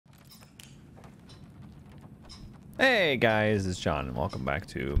Hey guys, it's John and welcome back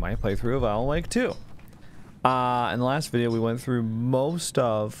to my playthrough of Alan Wake 2. In the last video we went through most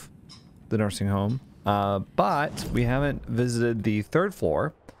of the nursing home, but we haven't visited the third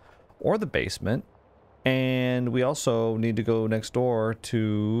floor or the basement, and we also need to go next door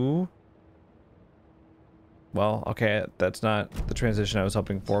to... Well, okay, that's not the transition I was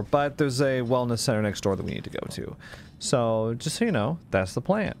hoping for, but there's a wellness center next door that we need to go to. So, just so you know, that's the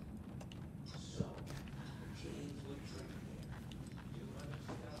plan.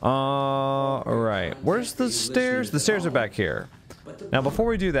 Alright. Where's the stairs? The stairs are back here. Now, before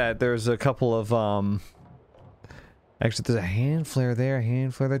we do that, there's a couple of, actually, there's a hand flare there, a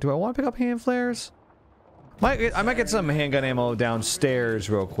hand flare there. Do I want to pick up hand flares? I might get some handgun ammo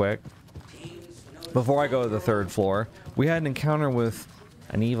downstairs real quick. Before I go to the third floor. We had an encounter with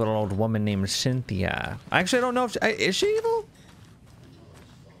an evil old woman named Cynthia. Actually, I don't know if is she evil?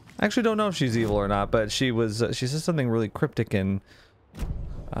 I actually don't know if she's evil or not, but she was, she said something really cryptic and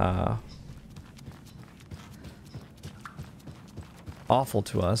awful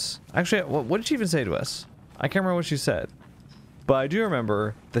to us. Actually, what did she even say to us? I can't remember what she said, but I do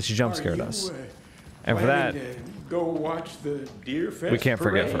remember that she jump scared us, and for that, go watch the Deer Fest we can't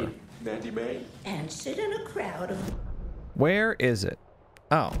forget her. Mandy May. And sit in a crowd of... Where is it?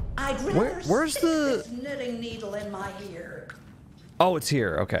 Oh, I'd rather where's stick the this knitting needle in my ear. Oh, it's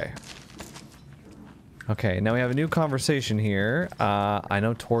here. Okay. Okay, now we have a new conversation here. I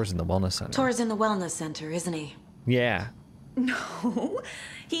know Tor's in the wellness center. Tor's in the wellness center, isn't he? Yeah. No,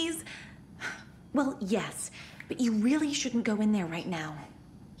 he's... Well, yes, but you really shouldn't go in there right now.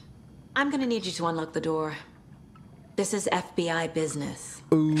 I'm gonna need you to unlock the door. This is FBI business.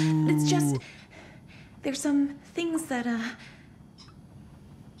 Ooh. It's just... There's some things that,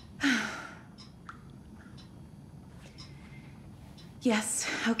 Yes,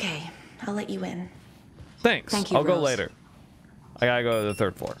 okay. I'll let you in. Thanks. Thank you, I'll go Rose. later. I gotta go to the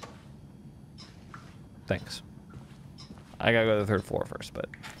third floor. Thanks. I gotta go to the third floor first, but...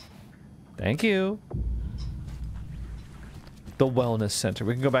 Thank you. The wellness center.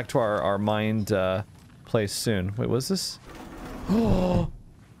 We can go back to our mind, place soon. Wait, what's this? Oh!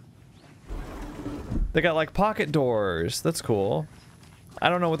 They got, like, pocket doors. That's cool. I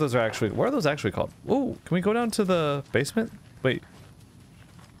don't know what those are actually... What are those actually called? Ooh, can we go down to the basement? Wait.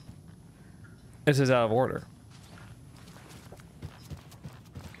 This is out of order.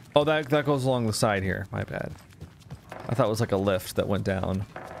 Oh, that goes along the side here. My bad. I thought it was like a lift that went down.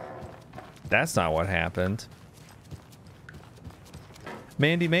 That's not what happened.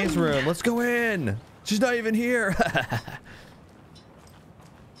 Mandy May's room. Let's go in. She's not even here.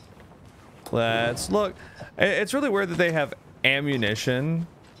 Let's look. It's really weird that they have ammunition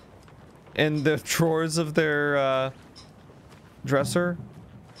in the drawers of their dresser.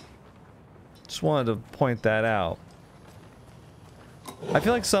 Just wanted to point that out. I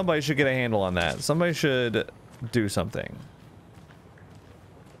feel like somebody should get a handle on that. Somebody should do something.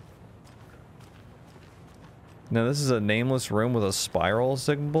 Now this is a nameless room with a spiral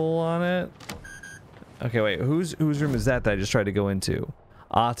symbol on it. Okay, wait. Whose room is that I just tried to go into?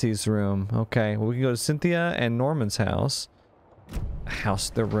 Ati's room. Okay, well, we can go to Cynthia and Norman's house.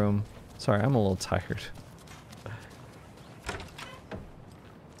 Their room. Sorry, I'm a little tired.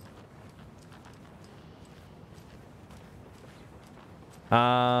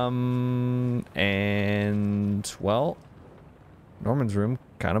 And, well, Norman's room,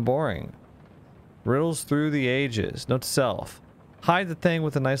 kind of boring. Riddles through the ages. Note to self. Hide the thing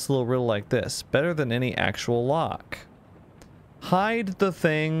with a nice little riddle like this. Better than any actual lock. Hide the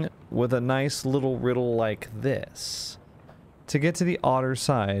thing with a nice little riddle like this. To get to the otter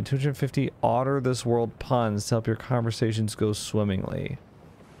side, 250 otter this world puns to help your conversations go swimmingly.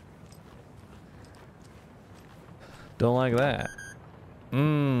 Don't like that.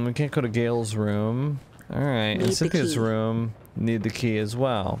 We can't go to Gail's room. Alright, and Cynthia's room need the key as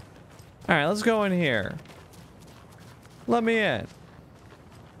well. Alright, let's go in here. Let me in.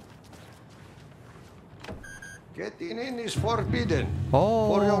 Getting in is forbidden.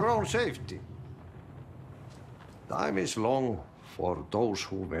 Oh. For your own safety. Time is long for those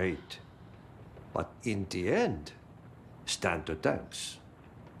who wait. But in the end, stand the thanks.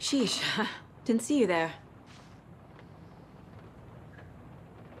 Sheesh, didn't see you there.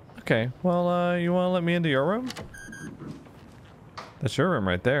 Okay, well, you want to let me into your room? That's your room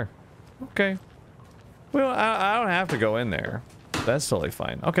right there. Okay. Well, I don't have to go in there. That's totally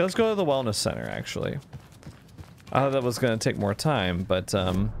fine. Okay, let's go to the wellness center, actually. I thought that was going to take more time, but,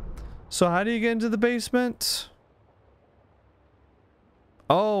 so how do you get into the basement?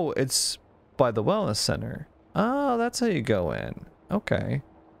 Oh, it's by the wellness center. Oh, that's how you go in. Okay.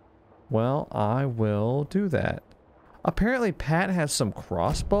 Well, I will do that. Apparently Pat has some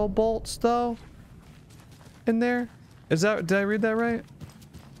crossbow bolts though in there. Is that, did I read that right?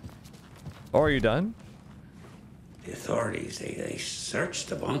 Or are you done? The authorities, they searched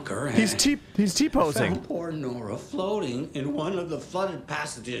the bunker and He's T-posing. found poor Nora floating in one of the flooded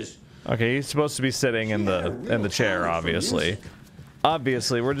passages. Okay, he's supposed to be sitting in the chair, obviously.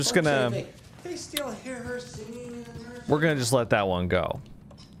 Obviously, we're just gonna They still hear her singing in the nursery. we're gonna just let that one go.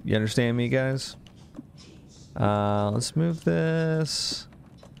 You understand me, guys? Let's move this.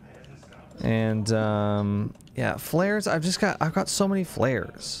 And yeah, flares. I've got so many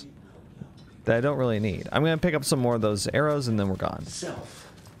flares that I don't really need. I'm gonna pick up some more of those arrows and then we're gone.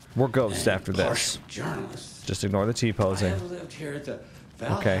 We're ghosts after this. Journalist. Just ignore the T-posing. I have lived here at the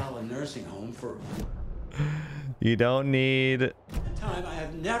Valhalla nursing home for You don't need. a time. I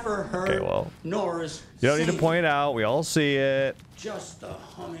have never heard Okay, well, Nora's you don't need to singing. point it out. We all see it. Just the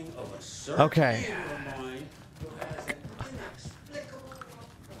humming of a certain Okay. neighbor of mine who has an inexplicable.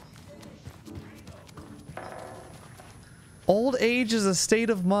 Old age is a state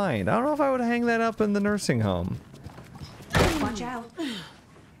of mind. I don't know if I would hang that up in the nursing home. Watch out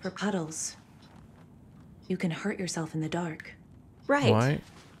for puddles. You can hurt yourself in the dark. Right. Why?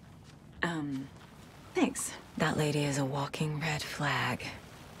 Thanks. That lady is a walking red flag.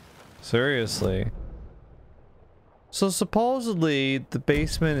 Seriously. So supposedly the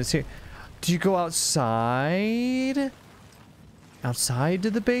basement is here. Do you go outside? Outside to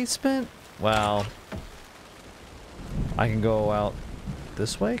the basement? Well, I can go out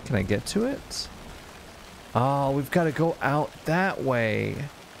this way. Can I get to it? Oh, we've got to go out that way.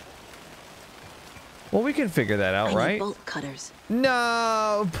 Well, we can figure that out, I need right? bolt cutters.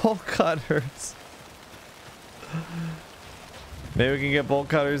 No, bolt cutters. Maybe we can get bolt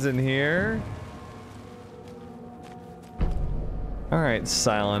cutters in here. All right,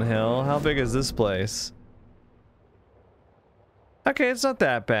 Silent Hill. How big is this place? Okay, it's not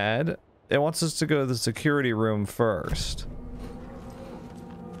that bad. It wants us to go to the security room first.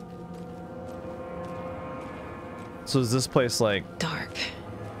 So is this place like Dark.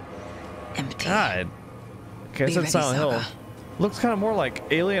 Empty. God? Okay, I Be said ready, Silent Hill. Saga. Looks kind of more like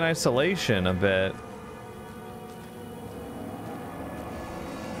Alien Isolation a bit.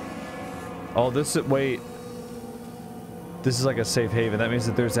 Oh, this is, wait. This is like a safe haven. That means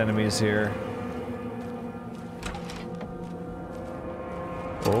that there's enemies here.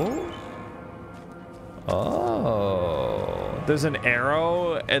 Oh. Oh. There's an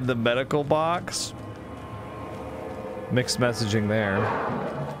arrow in the medical box. Mixed messaging there.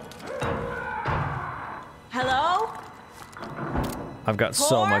 Hello? I've got so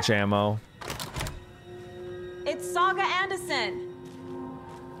Tor? much ammo. It's Saga Anderson.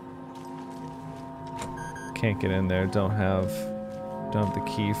 Can't get in there. Don't have the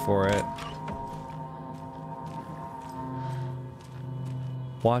key for it.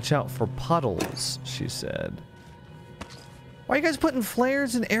 Watch out for puddles, she said. Why are you guys putting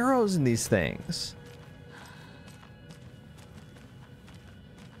flares and arrows in these things?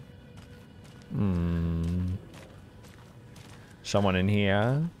 Someone in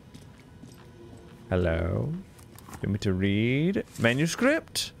here? Hello? Give me to read.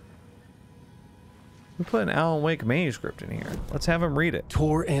 Manuscript? We put an Alan Wake manuscript in here. Let's have him read it.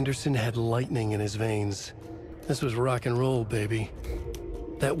 Tor Anderson had lightning in his veins. This was rock and roll, baby.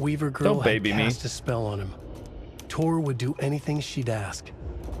 That Weaver girl Don't baby had me. cast a spell on him. Tor would do anything she'd ask.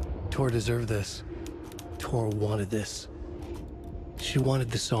 Tor deserved this. Tor wanted this. She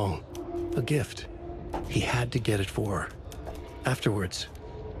wanted the song. A gift. He had to get it for her. Afterwards,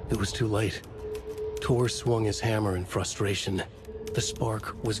 it was too late. Tor swung his hammer in frustration. The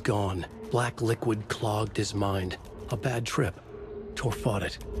spark was gone. Black liquid clogged his mind. A bad trip. Tor fought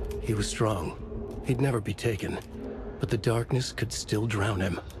it. He was strong. He'd never be taken. But the darkness could still drown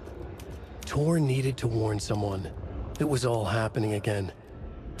him. Tor needed to warn someone. It was all happening again.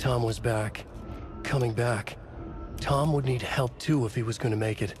 Tom was back. Coming back. Tom would need help too if he was going to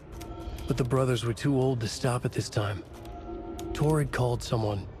make it. But the brothers were too old to stop at this time. Tor had called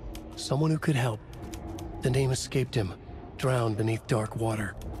someone. Someone who could help. The name escaped him. Drowned beneath dark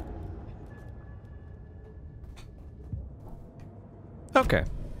water. Okay.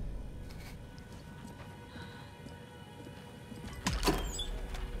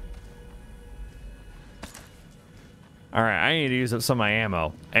 All right, I need to use up some of my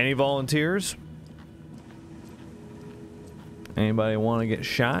ammo. Any volunteers? Anybody want to get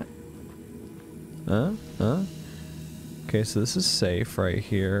shot? Huh? Okay, so this is safe right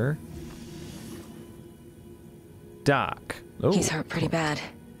here. Doc. Oh. He's hurt pretty bad.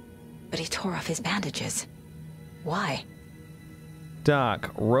 But he tore off his bandages. Why?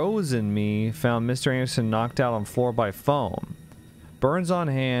 Doc, Rose and me found Mr. Anderson knocked out on floor by foam. Burns on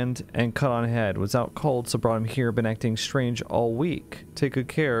hand and cut on head. Was out cold, so brought him here. Been acting strange all week. Take good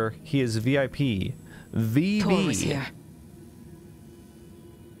care. He is VIP. VB. Tor was here.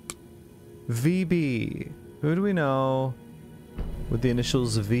 VB. Who do we know with the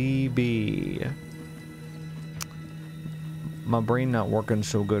initials VB? My brain not working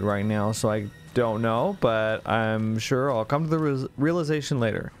so good right now, so I don't know, but I'm sure I'll come to the realization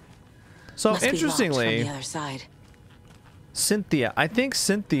later. So Must be interestingly, locked from the other side. Cynthia. I think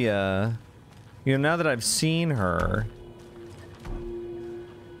Cynthia, you know, now that I've seen her,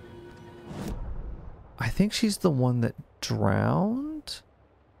 I think she's the one that drowned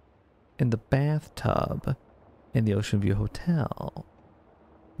in the bathtub in the Ocean View Hotel.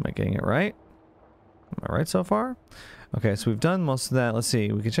 Am I getting it right? Am I right so far? Okay, so we've done most of that. Let's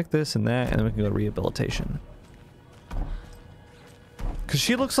see. We can check this and that, and then we can go to rehabilitation. Because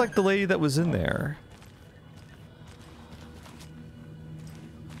she looks like the lady that was in there.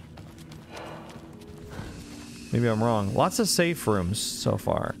 Maybe I'm wrong. Lots of safe rooms so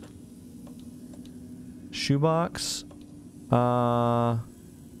far. Shoebox. You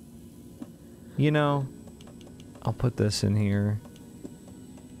know, I'll put this in here.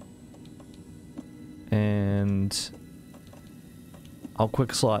 And I'll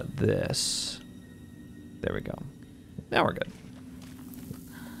quick slot this. There we go. Now we're good.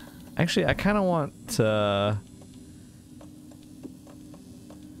 Actually, I kind of want to...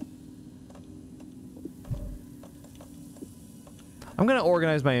 I'm going to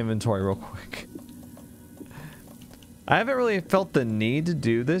organize my inventory real quick. I haven't really felt the need to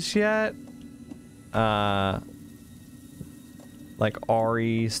do this yet. Like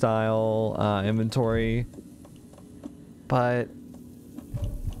RE style inventory. But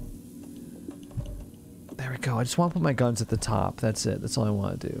there we go. I just want to put my guns at the top. That's it. That's all I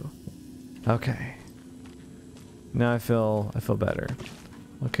want to do. Okay. Now I feel better.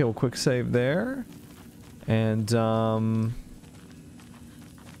 Okay, we'll quick save there. And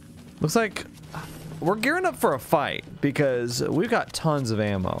looks like we're gearing up for a fight because we've got tons of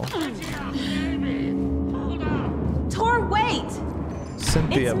ammo. Tor, wait!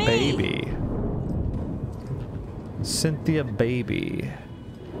 Cynthia It's me. baby. Cynthia baby.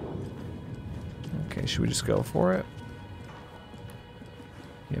 Okay, should we just go for it?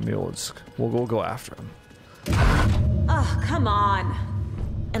 Yeah, maybe we'll go after him. Oh, come on.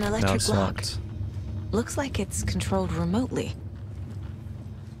 An Now electric it's lock. locked. Looks like it's controlled remotely.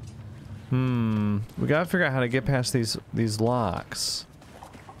 We gotta figure out how to get past these locks.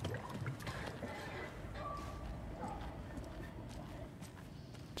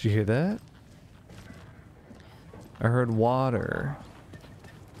 Did you hear that? I heard water.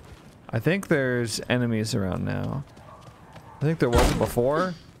 I think there's enemies around now. I think there wasn't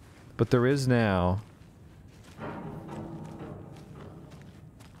before, but there is now.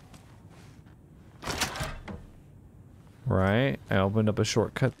 Right, I opened up a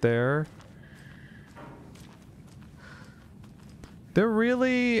shortcut there. They're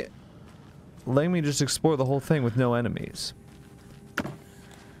really letting me just explore the whole thing with no enemies.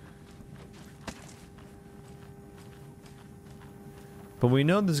 But we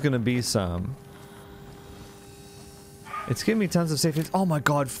know there's gonna be some. It's giving me tons of safety. Oh my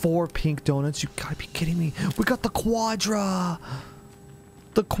god, 4 pink donuts. You gotta be kidding me. We got the Quadra!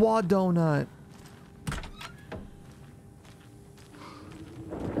 The Quad Donut.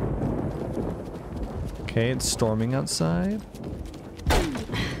 Okay, it's storming outside.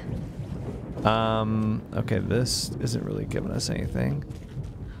 Okay, this isn't really giving us anything.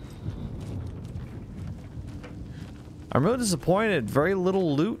 I'm really disappointed. Very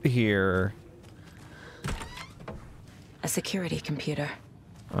little loot here. A security computer.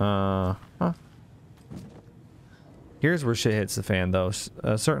 Huh. Here's where shit hits the fan, though.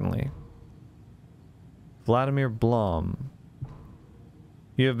 Certainly. Vladimir Blum.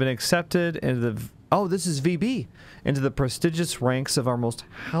 You have been accepted into the... Oh, this is VB. Into the prestigious ranks of our most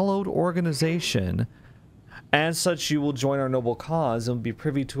hallowed organization. As such, you will join our noble cause and be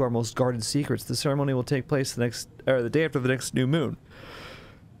privy to our most guarded secrets. The ceremony will take place the day after the next new moon.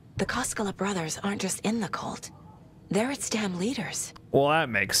 The Koskela brothers aren't just in the cult. They're its damn leaders. Well, that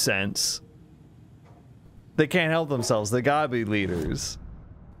makes sense. They can't help themselves. They gotta be leaders.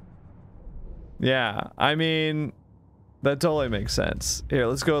 Yeah, I mean, that totally makes sense. Here,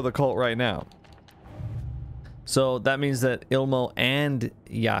 let's go to the cult right now. So that means that Ilmo and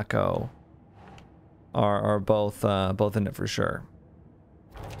Yako are both in it for sure.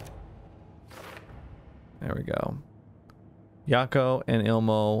 There we go. Yako and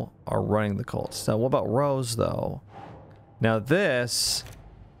Ilmo are running the cult. So what about Rose though? Now this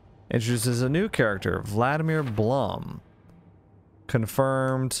introduces a new character, Vladimir Blum.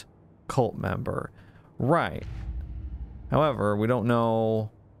 Confirmed cult member. Right. However, we don't know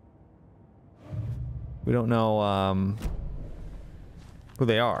who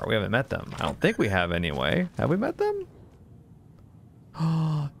they are. We haven't met them. I don't think we have anyway. Have we met them?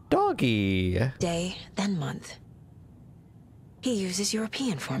 Doggy. Day, then month. He uses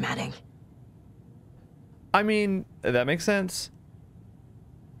European formatting. I mean, that makes sense.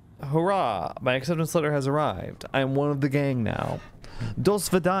 Hurrah! My acceptance letter has arrived. I am one of the gang now. Do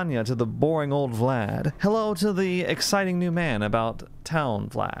svidania to the boring old Vlad. Hello to the exciting new man about town,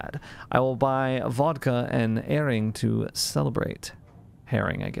 Vlad. I will buy vodka and herring to celebrate.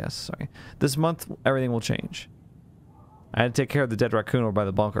 Herring, I guess. Sorry. This month, everything will change. I had to take care of the dead raccoon over by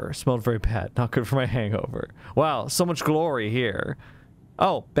the bunker. Smelled very bad. Not good for my hangover. Wow, so much glory here.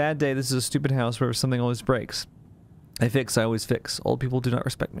 Oh, bad day. This is a stupid house where something always breaks. I always fix. Old people do not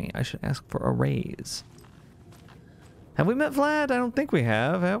respect me. I should ask for a raise. Have we met Vlad? I don't think we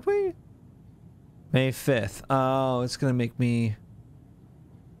have we? May 5th. Oh, it's gonna make me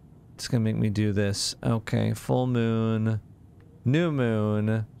do this. Okay, full moon, new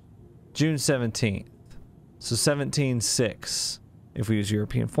moon, June 17th. So 17/6. If we use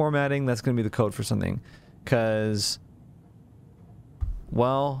European formatting, that's gonna be the code for something. Cause,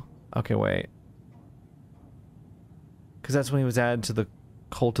 well, okay, wait. Because that's when he was added to the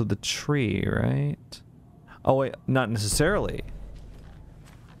cult of the tree, right? Oh, wait, not necessarily.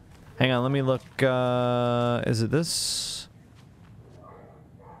 Hang on, let me look. Is it this?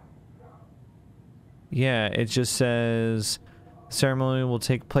 Yeah, it just says ceremony will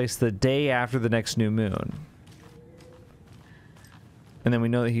take place the day after the next new moon. And then we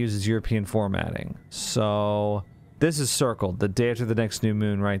know that he uses European formatting. So this is circled, the day after the next new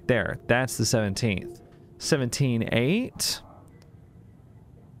moon right there. That's the 17th. 17/8?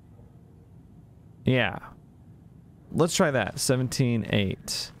 Yeah. Let's try that.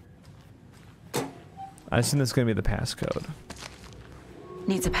 17/8. I assume that's going to be the passcode.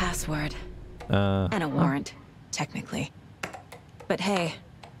 Needs a password. And a warrant, technically. But hey,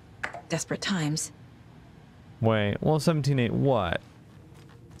 desperate times. Wait, well, 17/8 what?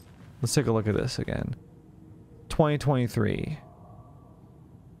 Let's take a look at this again. 2023.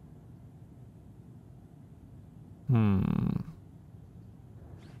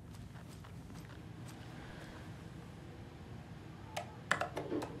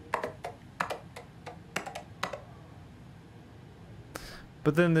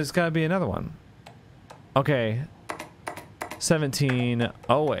 But then there's got to be another one. Okay.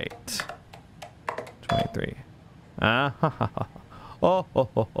 17/08. 23.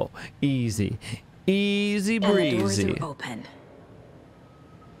 Oh, easy. Easy breezy. And the doors are open.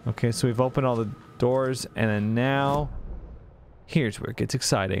 Okay, so we've opened all the doors, and then now here's where it gets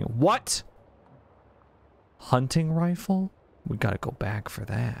exciting. What? Hunting rifle? We gotta go back for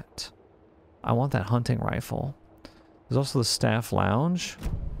that. I want that hunting rifle. There's also the staff lounge.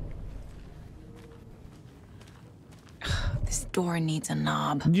 This door needs a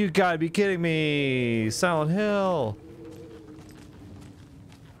knob. You gotta be kidding me. Silent Hill.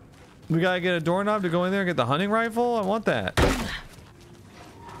 We gotta get a doorknob to go in there and get the hunting rifle? I want that.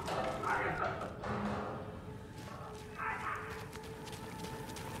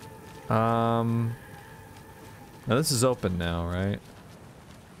 Now this is open now, right?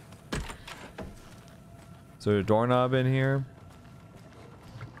 Is there a doorknob in here?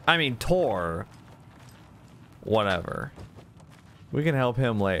 I mean, Tor. Whatever. We can help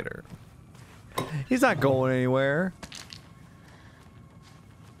him later. He's not going anywhere.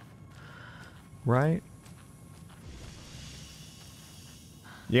 Right?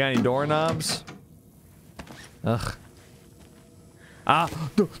 You got any doorknobs? Ugh. Ah,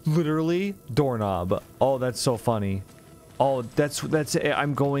 literally doorknob. Oh, that's so funny. Oh, that's it.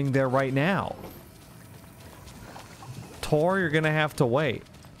 I'm going there right now. Tor, you're gonna have to wait.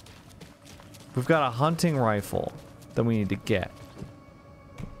 We've got a hunting rifle that we need to get.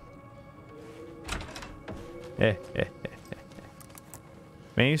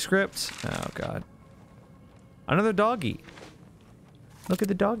 Manuscripts? Oh god. Another doggy. Look at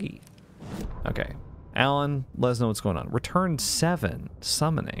the doggy. Okay. Alan, let us know what's going on. Return 7.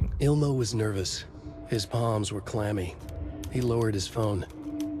 Summoning. Ilmo was nervous. His palms were clammy. He lowered his phone.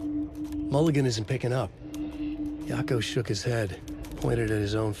 Mulligan isn't picking up. Yako shook his head, pointed at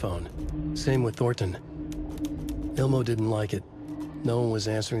his own phone. Same with Thornton. Ilmo didn't like it. No one was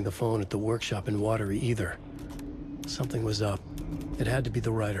answering the phone at the workshop in Watery either. Something was up. It had to be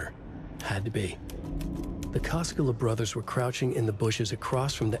the writer. Had to be. The Koskela brothers were crouching in the bushes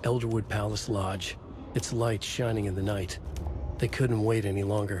across from the Elderwood Palace Lodge, its light shining in the night. They couldn't wait any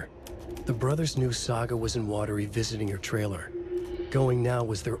longer. The brothers knew Saga was in Watery visiting her trailer. Going now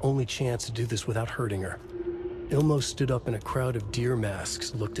was their only chance to do this without hurting her. Ilmo stood up and a crowd of deer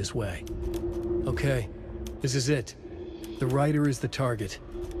masks looked his way. Okay, this is it. The rider is the target.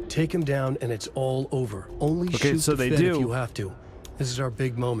 Take him down and it's all over. Only shoot so the they Fed do. if you have to. This is our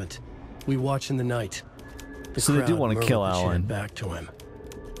big moment. We watch in the night. The So they do crowd want to murmured kill the chant Alan. back to him.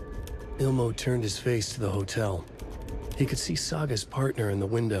 Ilmo turned his face to the hotel. He could see Saga's partner in the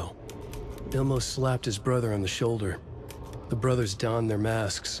window. Ilmo slapped his brother on the shoulder. The brothers donned their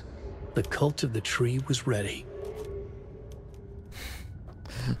masks. The cult of the tree was ready.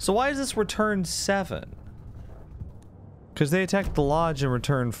 So why is this return 7? Because they attacked the lodge and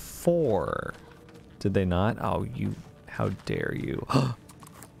returned 4. Did they not? Oh, you... How dare you.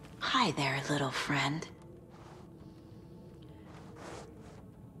 Hi there, little friend.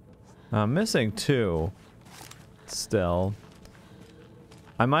 I'm missing 2. Still.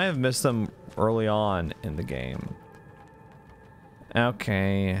 I might have missed them early on in the game.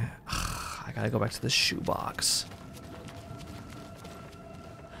 Okay. I gotta go back to the shoebox.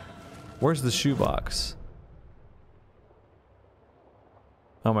 Where's the shoebox?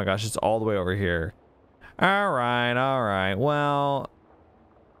 Oh my gosh, it's all the way over here. Alright. Well...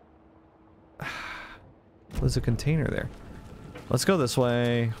 There's a container there. Let's go this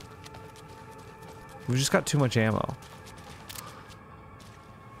way. We've just got too much ammo.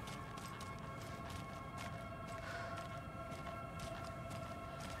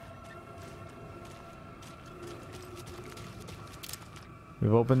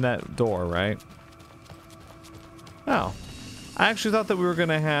 We've opened that door, right? Oh. I actually thought that we were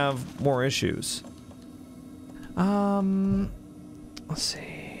gonna have more issues. Let's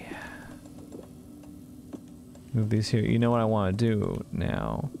see. Move these here. You know what I want to do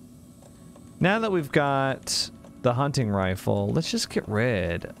now? Now that we've got the hunting rifle, let's just get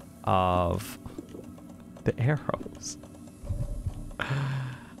rid of the arrows.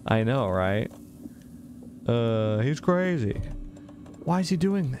 I know, right? He's crazy. Why is he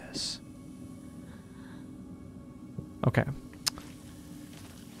doing this? Okay.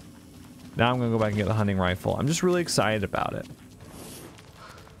 Now I'm gonna go back and get the hunting rifle. I'm just really excited about it.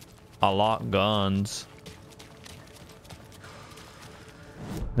 I like guns.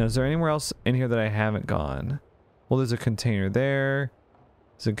 Now, is there anywhere else in here that I haven't gone? Well, there's a container there.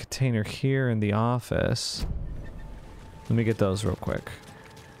 There's a container here in the office. Let me get those real quick.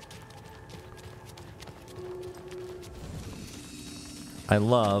 I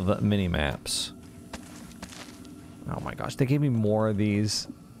love mini maps. Oh my gosh, they gave me more of these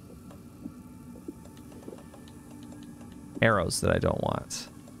arrows that I don't want.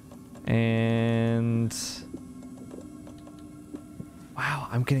 And wow,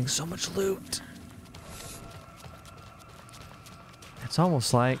 I'm getting so much loot. It's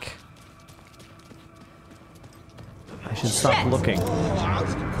almost like I should stop looking.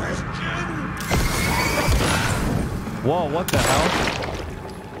 Whoa, what the hell?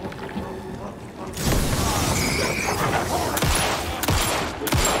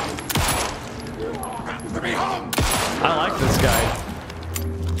 I like this guy.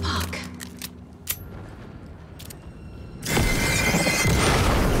 Fuck.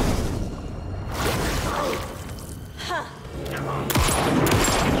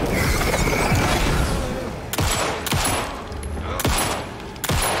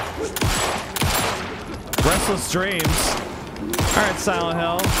 Restless Dreams. Alright, Silent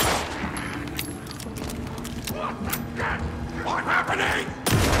Hill. What's happening?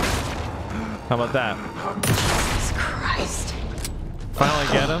 How about that? Jesus Christ. Finally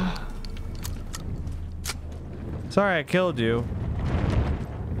get him. Sorry I killed you.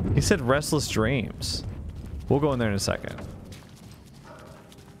 He said Restless Dreams. We'll go in there in a second.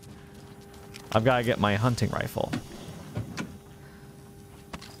 I've got to get my hunting rifle.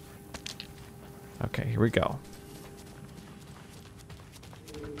 Okay, here we go.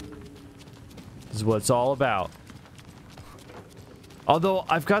 This is what it's all about. Although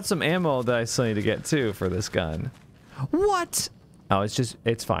I've got some ammo that I still need to get too for this gun. What? Oh,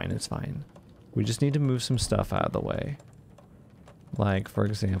 it's fine, it's fine. We just need to move some stuff out of the way. Like, for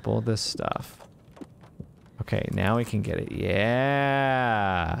example, this stuff. Okay, now we can get it.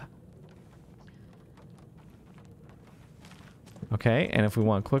 Yeah. Okay, and if we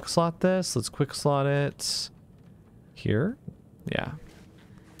want to quick slot this, let's quick slot it here. Yeah.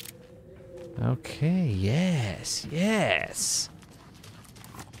 Okay, yes, yes.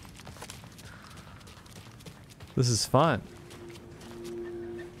 This is fun.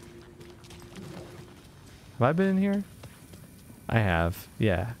 Have I been in here? I have.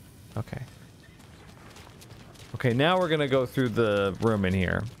 Yeah. Okay. Okay, now we're gonna go through the room in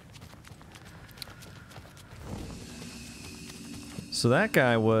here. So that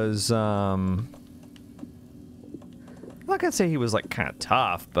guy was, I'm not gonna say he was like kind of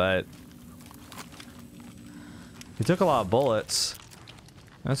tough, but he took a lot of bullets.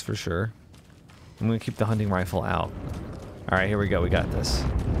 That's for sure. I'm gonna keep the hunting rifle out. All right, here we go. We got this.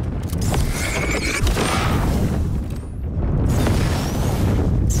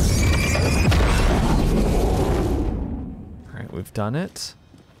 All right, we've done it.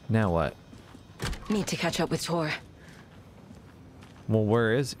 Now what? Need to catch up with Tor. Well,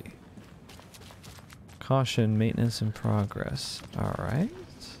 where is he? Caution, maintenance in progress. All right.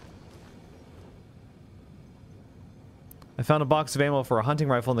 I found a box of ammo for a hunting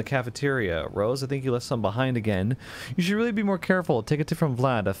rifle in the cafeteria. Rose, I think you left some behind again. You should really be more careful. Take it from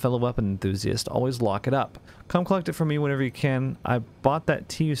Vlad, a fellow weapon enthusiast. Always lock it up. Come collect it from me whenever you can. I bought that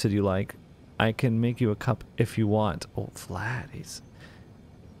tea you said you like. I can make you a cup if you want. Oh, Vlad, he's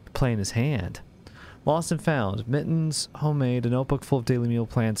playing his hand. Lost and found. Mittens, homemade, a notebook full of daily meal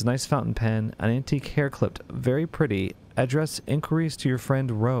plans, a nice fountain pen, an antique hair clipped. Very pretty. Address inquiries to your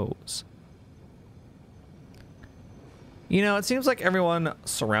friend Rose. You know, it seems like everyone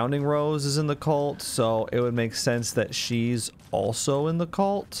surrounding Rose is in the cult, so it would make sense that she's also in the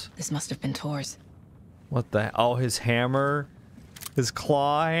cult. This must have been Tor's. What the? Oh, his hammer? His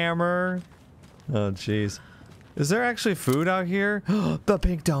claw hammer? Oh, jeez. Is there actually food out here? The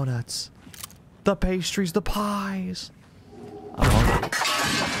pink donuts. The pastries, the pies. I'm hungry.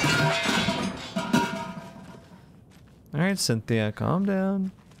 Alright, Cynthia, calm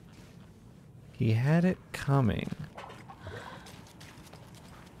down. He had it coming.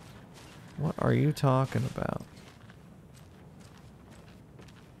 What are you talking about?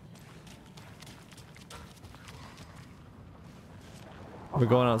 We're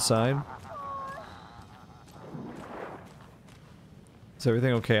going outside? Is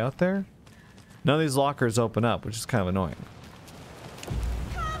everything okay out there? None of these lockers open up, which is kind of annoying.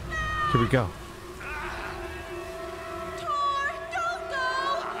 Here we go. Tor, don't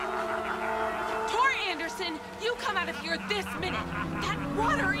go! Tor Anderson, you come out of here this minute. That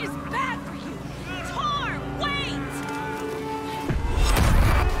water is bad for you. Tor, wait!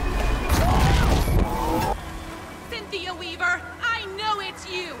 Cynthia Weaver, I know it's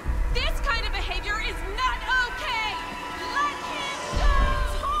you. This kind of behavior is not okay. Let him go!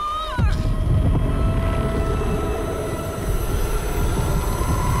 Tor!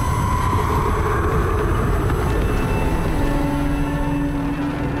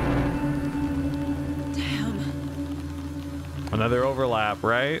 Another overlap,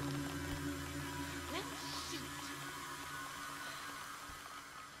 right?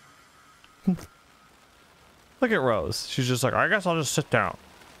 Look at Rose. She's just like, I guess I'll just sit down.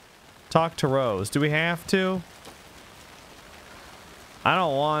 Talk to Rose. Do we have to? I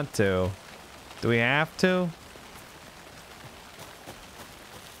don't want to. Do we have to?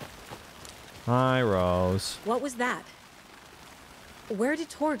 Hi, Rose. What was that? Where did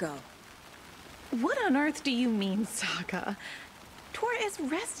Tor go? What on earth do you mean, Saga? Tor is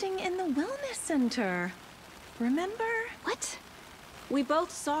resting in the wellness center. Remember? What? We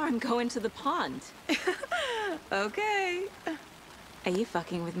both saw him go into the pond. Okay. Are you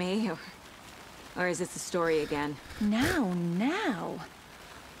fucking with me? Or is this a story again? Now.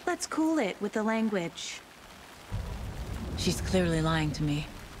 Let's cool it with the language. She's clearly lying to me.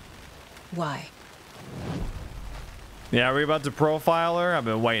 Why? Yeah, are we about to profile her? I've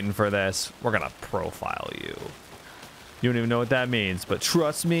been waiting for this. We're gonna profile you. You don't even know what that means, but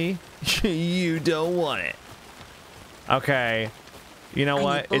trust me, you don't want it. Okay. You know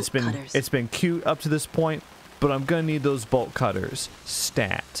what? It's been cute up to this point, but I'm gonna need those bolt cutters.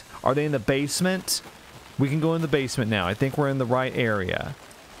 Stat. Are they in the basement? We can go in the basement now. I think we're in the right area.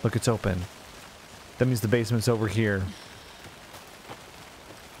 Look, it's open. That means the basement's over here.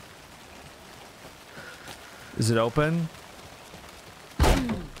 Is it open?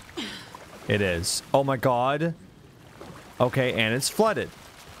 It is. Oh my god. Okay, and it's flooded.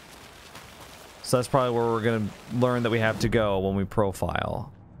 So that's probably where we're gonna learn that we have to go when we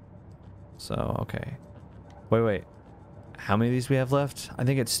profile. So, okay. Wait. How many of these we have left? I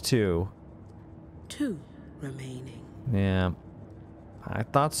think it's 2. 2 remaining. Yeah. I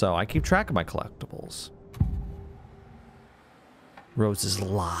thought so. I keep track of my collectibles. Rose's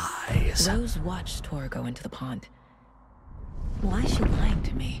lies. Rose watched Tor go into the pond. Why is she lying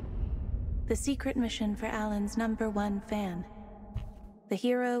to me? The secret mission for Alan's #1 fan. The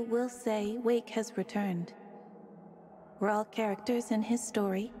hero will say Wake has returned. We're all characters in his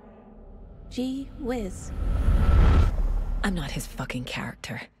story. Gee whiz. I'm not his fucking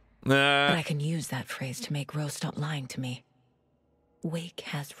character. But I can use that phrase to make Rose stop lying to me. Wake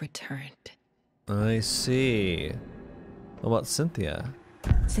has returned. I see. What about Cynthia?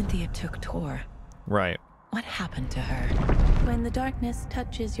 Cynthia took Tor. Right. What happened to her? When the darkness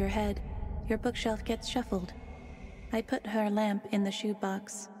touches your head, your bookshelf gets shuffled. I put her lamp in the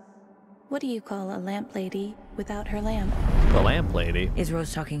shoebox. What do you call a lamp lady without her lamp? The lamp lady. Is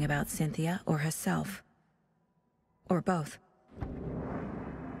Rose talking about Cynthia or herself? Or both?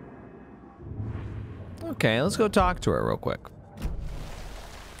 Okay, let's go talk to her real quick.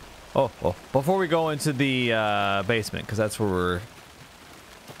 Oh, before we go into the basement, because that's where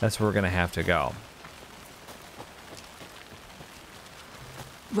we're gonna have to go.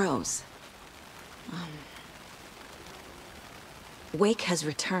 Rose. Wake has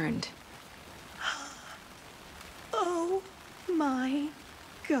returned. Oh my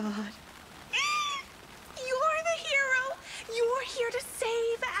God. You're the hero! You're here to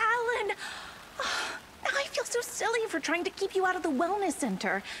save Alan! I feel so silly for trying to keep you out of the wellness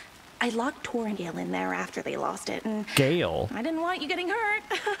center. I locked Tor and Gale in there after they lost it, and Gale? I didn't want you getting hurt.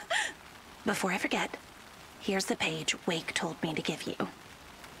 Before I forget, here's the page Wake told me to give you.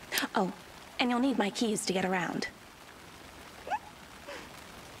 Oh, and you'll need my keys to get around.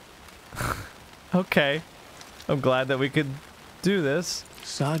 Okay. I'm glad that we could do this.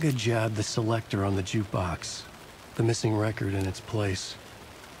 Saga jabbed the selector on the jukebox, the missing record in its place.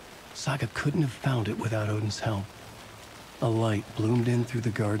 Saga couldn't have found it without Odin's help. A light bloomed in through the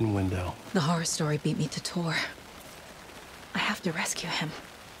garden window. The horror story beat me to Tor. I have to rescue him.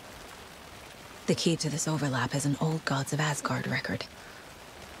 The key to this overlap is an old Gods of Asgard record.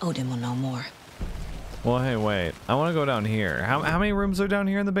 Odin will know more. Well, hey, wait. I want to go down here. How many rooms are down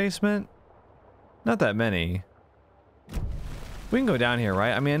here in the basement? Not that many. We can go down here,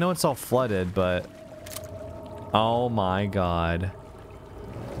 right? I mean, I know it's all flooded, but... Oh my God.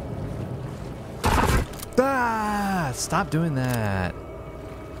 Ah! Stop doing that.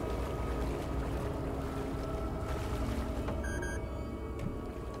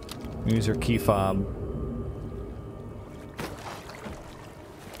 Use your key fob.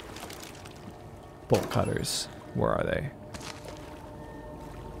 Bolt cutters. Where are they?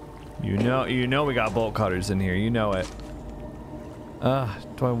 You know we got bolt cutters in here. You know it.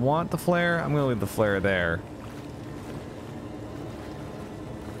 Do I want the flare? I'm gonna leave the flare there.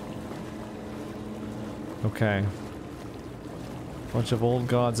 Okay. Bunch of old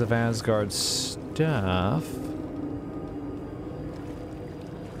Gods of Asgard stuff.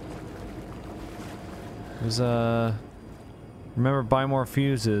 There's remember, buy more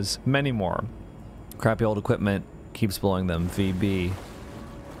fuses. Many more. Crappy old equipment keeps blowing them. VB.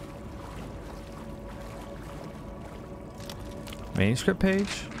 Manuscript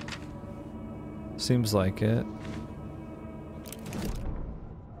page? Seems like it.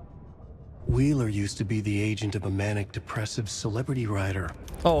 Wheeler used to be the agent of a manic depressive celebrity writer.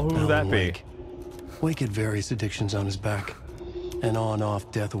 Oh, who would that be? Wake. Wake had various addictions on his back. An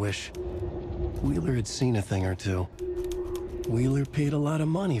on-off death wish. Wheeler had seen a thing or two. Wheeler paid a lot of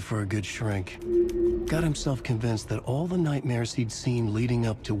money for a good shrink. Got himself convinced that all the nightmares he'd seen leading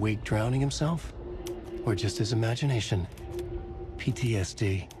up to Wake drowning himself were just his imagination.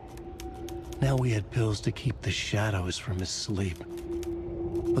 PTSD. Now we had pills to keep the shadows from his sleep.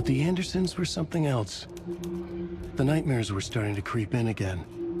 But the Andersons were something else. The nightmares were starting to creep in again.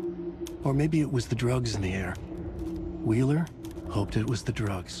 Or maybe it was the drugs in the air. Wheeler hoped it was the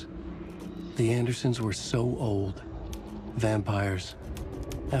drugs. The Andersons were so old. Vampires.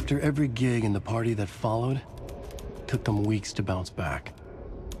 After every gig and the party that followed, it took them weeks to bounce back.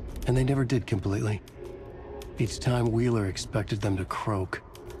 And they never did completely. Each time Wheeler expected them to croak.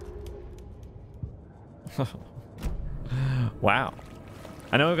 Wow.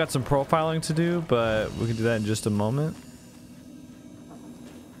 I know we've got some profiling to do, but we can do that in just a moment.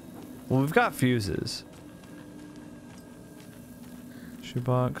 Well, we've got fuses.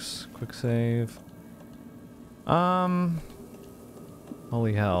 Shoebox, quick save. Holy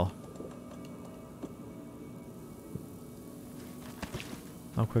hell.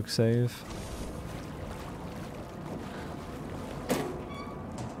 I'll quick save.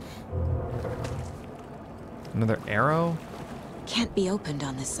 Another arrow? Can't be opened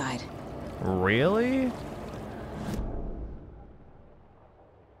on this side. Really?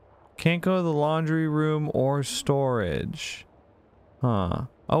 Can't go to the laundry room or storage. Huh.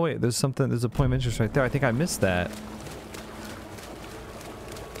 Oh wait, there's a point of interest right there. I think I missed that.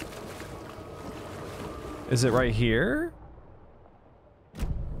 Is it right here?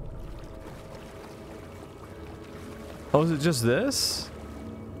 Oh, is it just this?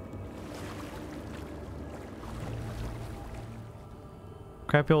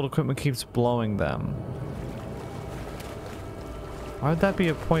 Crappy old equipment keeps blowing them. Why would that be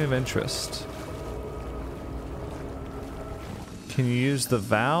a point of interest? Can you use the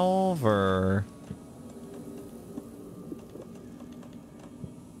valve or...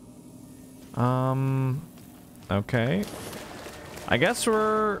 Okay. I guess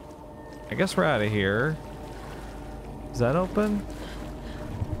we're out of here. Is that open?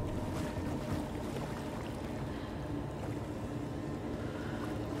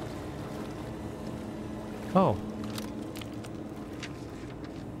 Oh.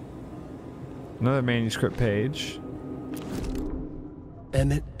 Another manuscript page.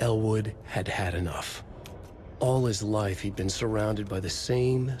 Emmett Elwood had had enough. All his life, he'd been surrounded by the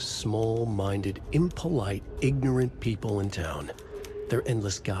same small-minded, impolite, ignorant people in town. Their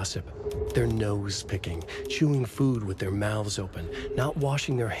endless gossip, their nose-picking, chewing food with their mouths open, not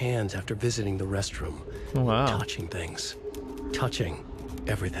washing their hands after visiting the restroom. Wow. Touching things. Touching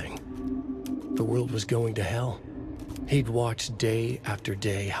everything. The world was going to hell. He'd watched day after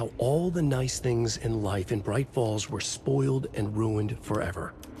day how all the nice things in life in Bright Falls were spoiled and ruined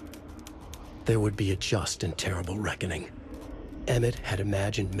forever. There would be a just and terrible reckoning. Emmett had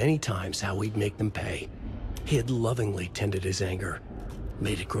imagined many times how he'd make them pay. He had lovingly tended his anger,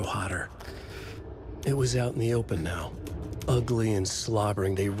 made it grow hotter. It was out in the open now. Ugly and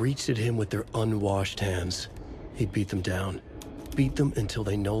slobbering, they reached at him with their unwashed hands. He'd beat them down, beat them until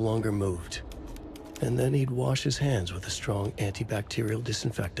they no longer moved. And then he'd wash his hands with a strong antibacterial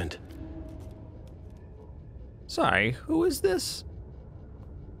disinfectant. Sorry, who is this?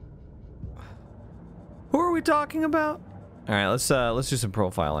 Who are we talking about? All right, let's do some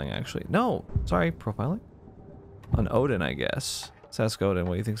profiling. Actually, no, sorry, profiling on Odin, I guess. Let's ask Odin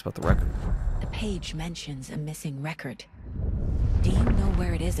what he thinks about the record. The page mentions a missing record. Do you know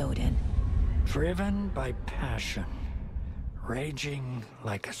where it is, Odin? Driven by passion, raging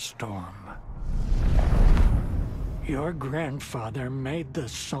like a storm. Your grandfather made the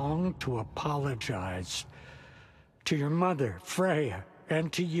song to apologize to your mother, Freya,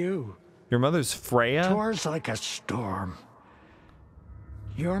 and to you. Your mother's Freya? Tor's like a storm.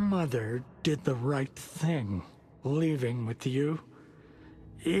 Your mother did the right thing, leaving with you,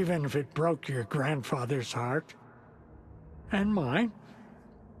 even if it broke your grandfather's heart. And mine.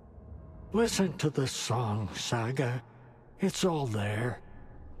 Listen to the song, Saga. It's all there.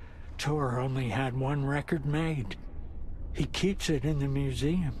 Tor only had one record made. He keeps it in the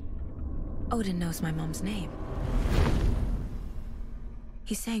museum. Odin knows my mom's name.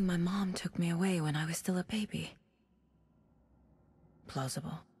 He's saying my mom took me away when I was still a baby.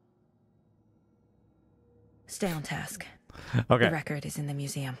 Plausible. Stay on task. Okay. The record is in the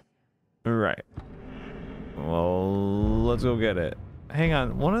museum. Right. Well, let's go get it. Hang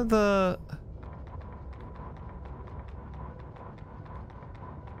on. One of the...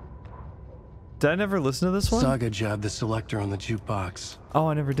 Did I never listen to this one? Saga jabbed the selector on the jukebox. Oh,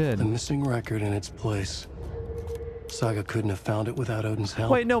 I never did. The missing record in its place. Saga couldn't have found it without Odin's help.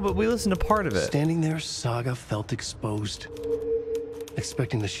 Wait, no, but we listened to part of it. Standing there, Saga felt exposed,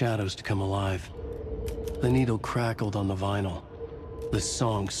 expecting the shadows to come alive. The needle crackled on the vinyl. The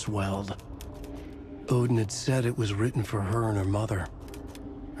song swelled. Odin had said it was written for her and her mother.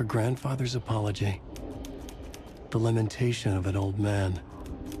 Her grandfather's apology. The lamentation of an old man.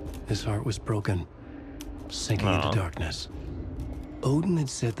 His heart was broken, sinking into darkness. Odin had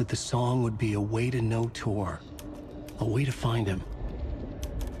said that the song would be a way to know Tor. A way to find him.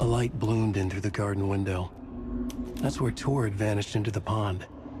 A light bloomed in through the garden window. That's where Tor had vanished into the pond.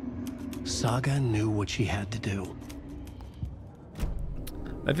 Saga knew what she had to do.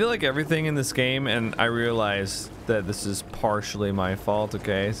 I feel like everything in this game, and I realize that this is partially my fault,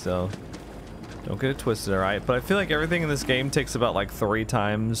 okay? So don't get it twisted, alright? But I feel like everything in this game takes about like 3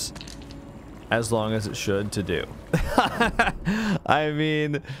 times as long as it should to do. I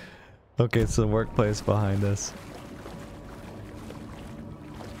mean, okay, it's the workplace behind us.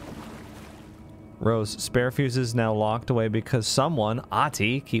 Rose, spare fuses now locked away because someone,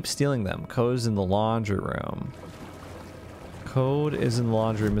 Ati, keeps stealing them. Code's in the laundry room. Code is in the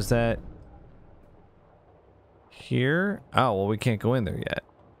laundry room. Is that here? Oh, well, we can't go in there yet.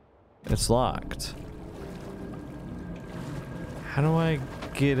 It's locked. How do I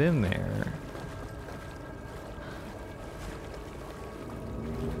get in there?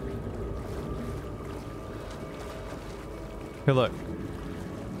 Here, look.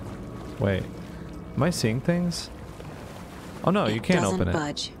 Wait. Am I seeing things? Oh no, you can't open it.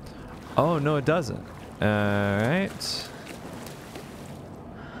 Budge. Oh no, it doesn't. Alright.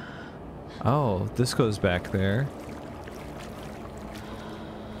 Oh, this goes back there.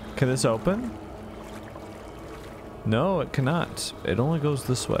 Can this open? No, it cannot. It only goes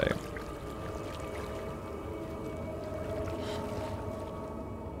this way.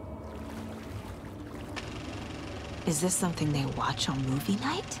 Is this something they watch on movie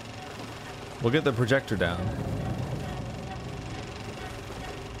night? We'll get the projector down.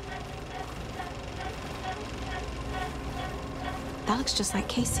 That looks just like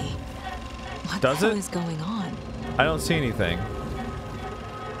Casey. What Does the hell it? is going on? I don't see anything.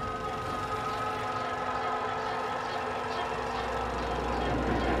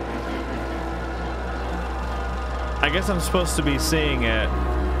 I guess I'm supposed to be seeing it.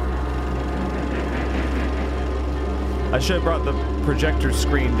 I should have brought the projector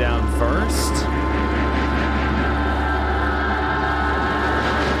screen down first.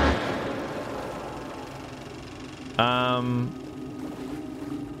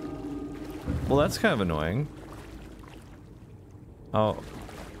 Well, that's kind of annoying. Oh,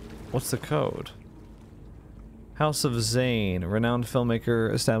 what's the code? House of Zane, renowned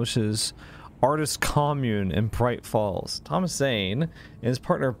filmmaker, establishes artist commune in Bright Falls. Thomas Zane and his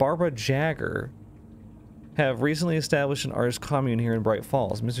partner Barbara Jagger have recently established an artist commune here in Bright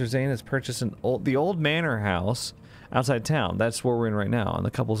Falls. Mr. Zane has purchased the old manor house outside town. That's where we're in right now, and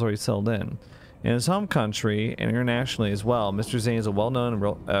the couple's already settled in. In his home country and internationally as well, Mr. Zane is a well-known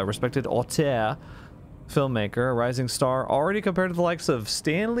and respected auteur filmmaker, a rising star, already compared to the likes of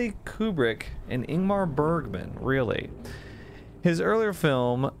Stanley Kubrick and Ingmar Bergman, really. His earlier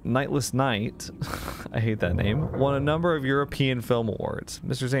film, Nightless Night, I hate that name, won a number of European Film Awards.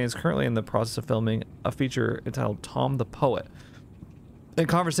 Mr. Zane is currently in the process of filming a feature entitled Tom the Poet. In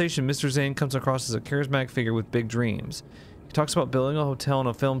conversation, Mr. Zane comes across as a charismatic figure with big dreams. He talks about building a hotel and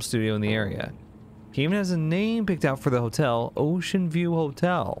a film studio in the area. He even has a name picked out for the hotel, Ocean View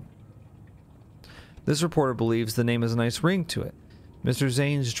Hotel. This reporter believes the name has a nice ring to it. Mr.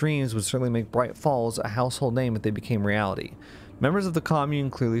 Zane's dreams would certainly make Bright Falls a household name if they became reality. Members of the commune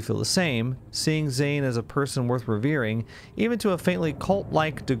clearly feel the same, seeing Zane as a person worth revering, even to a faintly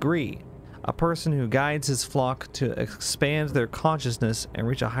cult-like degree. A person who guides his flock to expand their consciousness and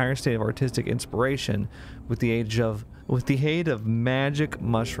reach a higher state of artistic inspiration with the aid of magic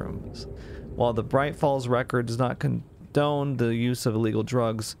mushrooms. While the Bright Falls record does not condone the use of illegal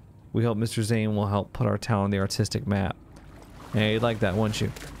drugs, we hope Mr. Zane will help put our town on the artistic map. Yeah, you'd like that, wouldn't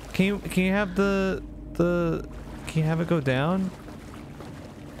you? Can you have can you have it go down?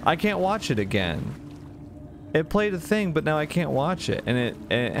 I can't watch it again. It played a thing, but now I can't watch it, and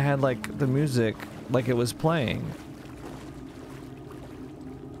it had like the music like it was playing.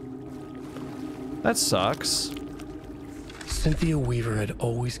 That sucks. Cynthia Weaver had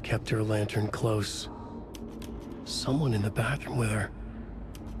always kept her lantern close. Someone in the bathroom with her.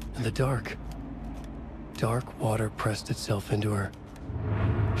 In the dark. Dark water pressed itself into her.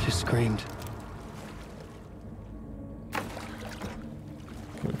 She screamed.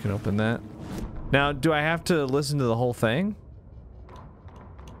 We can open that. Now, do I have to listen to the whole thing?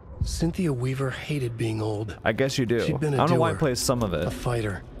 Cynthia Weaver hated being old. I guess you do. She'd been I a don't know why I doer, play some of it. a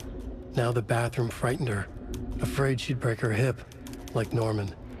fighter. Now the bathroom frightened her, afraid she'd break her hip, like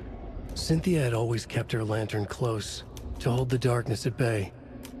Norman. Cynthia had always kept her lantern close, to hold the darkness at bay.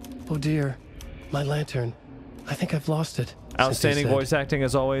 Oh dear, my lantern. I think I've lost it. Outstanding Cynthia said. voice acting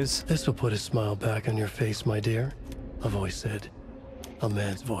as always. This will put a smile back on your face, my dear, a voice said. A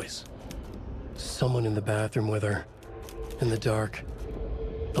man's voice. Someone in the bathroom with her. In the dark.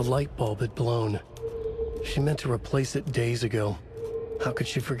 The light bulb had blown. She meant to replace it days ago. How could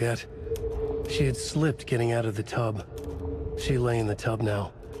she forget? She had slipped getting out of the tub. She lay in the tub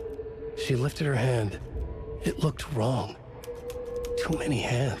now. She lifted her hand. It looked wrong. Too many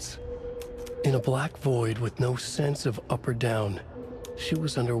hands. In a black void with no sense of up or down, she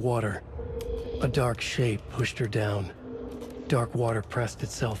was underwater. A dark shape pushed her down. Dark water pressed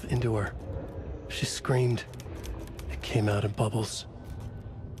itself into her. She screamed. It came out in bubbles.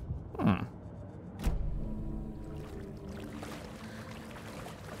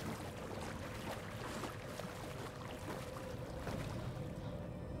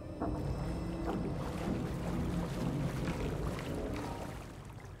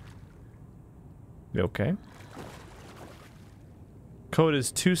 You okay? Code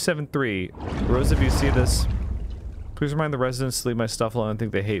is 273. Rose, if you see this, please remind the residents to leave my stuff alone. I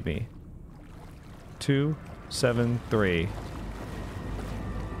think they hate me. 273.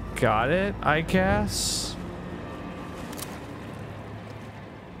 Got it, I guess.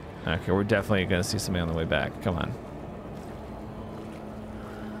 Okay, we're definitely gonna see something on the way back. Come on.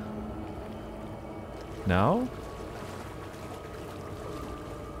 No?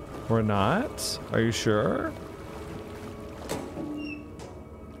 We're not? Are you sure?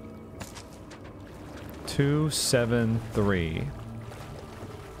 273.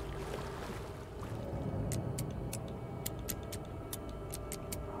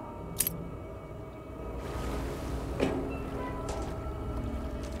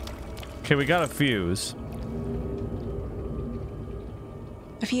 Okay, we got a fuse.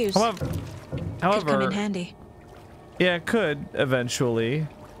 A fuse. However, Could come in handy. yeah, it could eventually.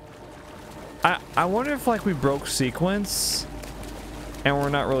 I wonder if like we broke sequence and we're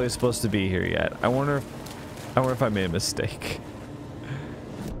not really supposed to be here yet. I wonder if I made a mistake.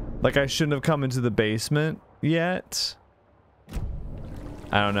 Like I shouldn't have come into the basement yet.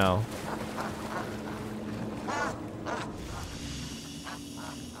 I don't know.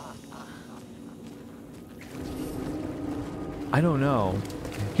 I don't know.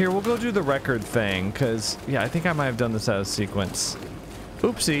 Here, we'll go do the record thing, because, yeah, I think I might have done this out of sequence.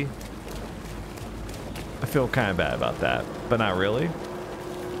 Oopsie. I feel kind of bad about that, but not really.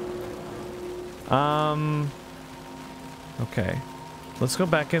 Okay. Let's go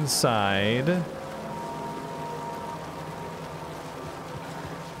back inside.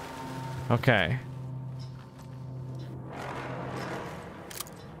 Okay.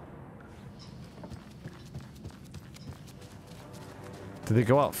 Did they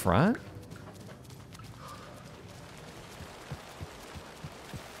go out front?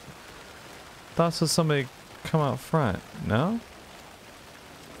 Thought so somebody come out front. No?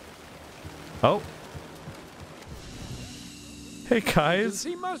 Oh. Hey guys.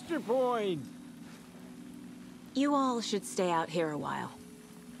 See muster point. You all should stay out here a while.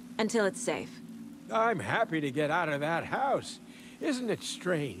 Until it's safe. I'm happy to get out of that house. Isn't it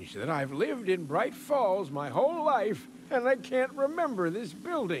strange that I've lived in Bright Falls my whole life and I can't remember this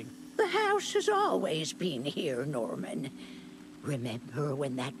building? The house has always been here, Norman. Remember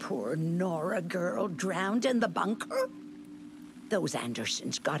when that poor Nora girl drowned in the bunker? Those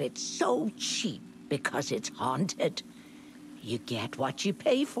Andersons got it so cheap because it's haunted. You get what you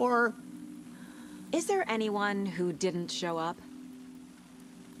pay for. Is there anyone who didn't show up?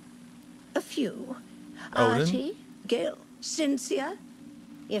 A few. Odin? Artie, Gil, Cynthia.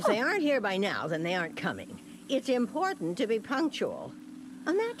 If they aren't here by now, then they aren't coming. It's important to be punctual.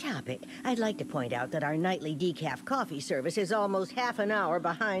 On that topic, I'd like to point out that our nightly decaf coffee service is almost half an hour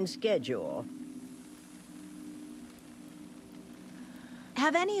behind schedule.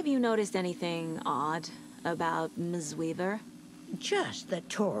 Have any of you noticed anything odd about Ms. Weaver? Just that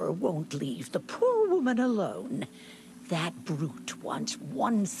Tor won't leave the poor woman alone. That brute wants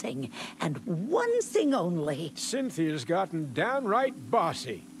one thing, and one thing only. Cynthia's gotten downright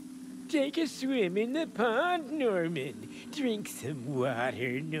bossy. Take a swim in the pond, Norman. Drink some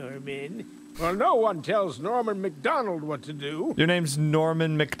water, Norman. Well, no one tells Norman McDonald what to do. Your name's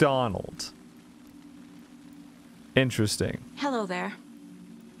Norman McDonald. Interesting. Hello there.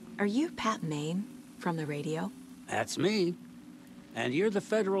 Are you Pat Maine from the radio? That's me. And you're the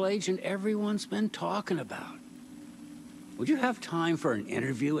federal agent everyone's been talking about. Would you have time for an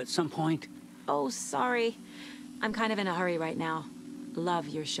interview at some point? Oh, sorry. I'm kind of in a hurry right now. Love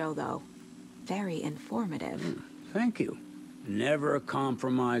your show, though. Very informative. Thank you. Never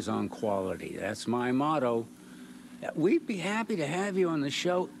compromise on quality. That's my motto. We'd be happy to have you on the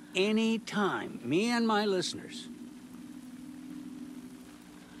show anytime. Me and my listeners.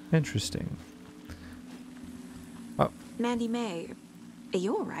 Interesting. Oh. Mandy May, are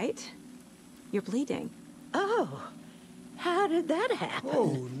you all right? You're bleeding. Oh, how did that happen?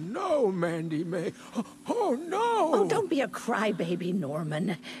 Oh, no, Mandy May. Oh, no! Oh, don't be a crybaby,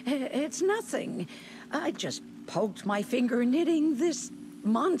 Norman. It's nothing. I just poked my finger knitting this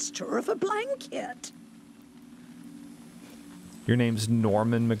monster of a blanket. Your name's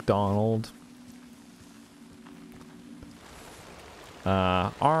Norman McDonald.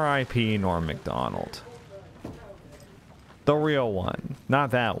 R.I.P. Norm McDonald. The real one,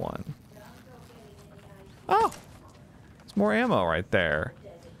 not that one. Oh! There's more ammo right there.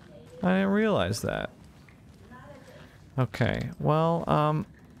 I didn't realize that. Okay, well, I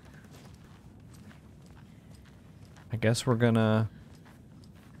guess we're gonna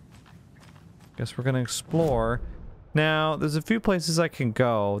explore. Now, there's a few places I can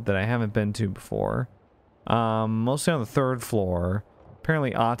go that I haven't been to before. Mostly on the 3rd floor.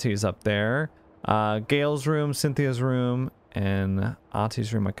 Apparently Ahti's up there. Gail's room, Cynthia's room, and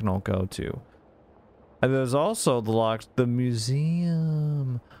Ahti's room I can all go to. And there's also the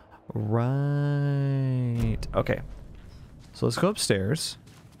museum. Right. Okay. So let's go upstairs.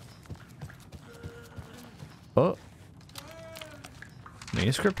 Oh.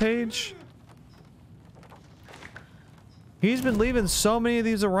 Manuscript page? He's been leaving so many of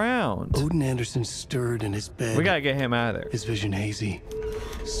these around. Odin Anderson stirred in his bed. We gotta get him out of there. His vision hazy,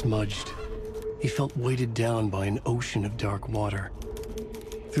 smudged. He felt weighted down by an ocean of dark water.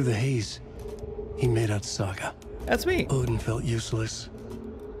 Through the haze, he made out Saga. That's me. Odin felt useless.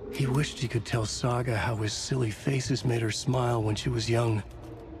 He wished he could tell Saga how his silly faces made her smile when she was young.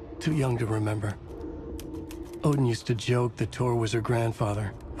 Too young to remember. Odin used to joke that Tor was her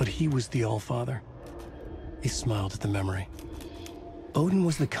grandfather, but he was the Allfather. He smiled at the memory. Odin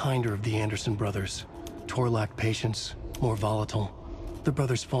was the kinder of the Anderson brothers. Tor lacked patience, more volatile. The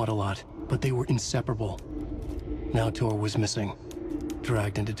brothers fought a lot, but they were inseparable. Now Tor was missing,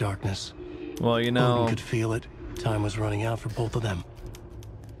 dragged into darkness. Well, you know, Odin could feel it. Time was running out for both of them.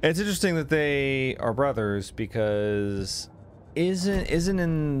 it's interesting that they are brothers because isn't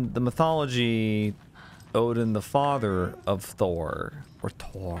in the mythology Odin the father of Thor or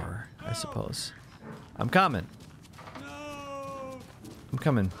Tor, I suppose. I'm coming. I'm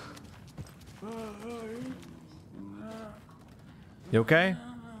coming. You okay?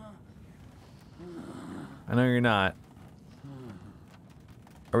 I know you're not.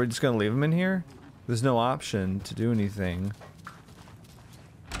 Are we just gonna leave him in here? There's no option to do anything.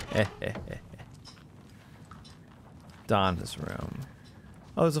 Donna's room.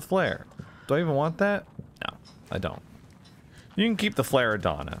 Oh, there's a flare. Do I even want that? No, I don't. You can keep the flare,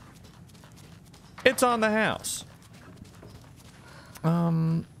 Donna. It's on the house.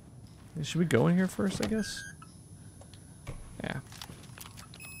 Should we go in here first, I guess? Yeah.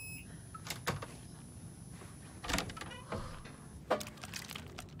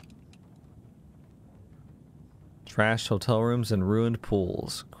 Trashed hotel rooms and ruined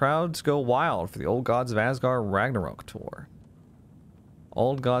pools. Crowds go wild for the Old Gods of Asgard Ragnarok tour.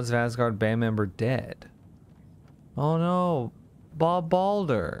 Old Gods of Asgard band member dead. Oh no, Bob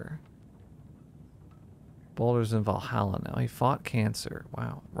Balder. Balder's in Valhalla now. He fought cancer.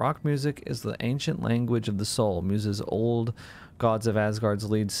 Wow. Rock music is the ancient language of the soul. Muses Old Gods of Asgard's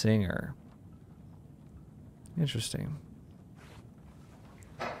lead singer. Interesting.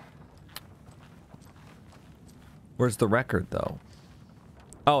 Where's the record, though?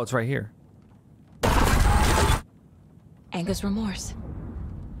 Oh, it's right here. Anger's Remorse.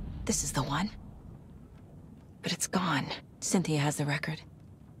 This is the one. But it's gone. Cynthia has the record.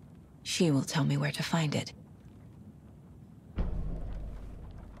 She will tell me where to find it.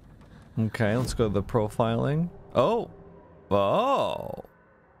 Okay, let's go to the profiling. Oh! Oh!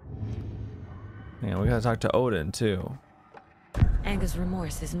 Yeah, we gotta talk to Odin, too. Anger's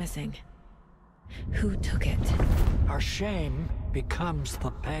Remorse is missing. Who took it? Our shame becomes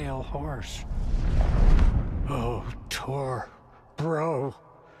the pale horse. Oh, Tor. Bro.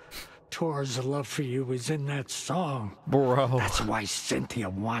 Tor's love for you is in that song. Bro. That's why Cynthia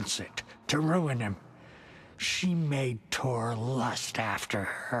wants it. To ruin him. She made Tor lust after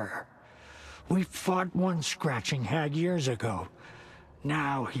her. We fought one scratching hag years ago.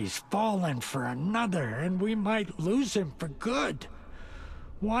 Now he's fallen for another, and we might lose him for good.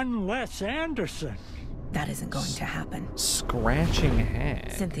 One less Anderson. That isn't going to happen. Scratching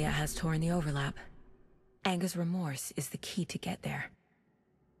hag. Cynthia has Tor in the overlap. Anger's Remorse is the key to get there.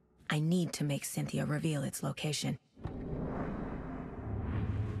 I need to make Cynthia reveal its location.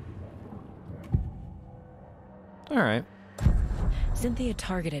 All right. Cynthia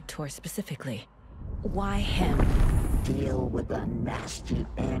targeted Tor specifically. Why him? Deal with the nasty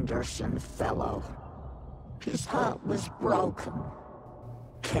Anderson fellow. His heart was broken.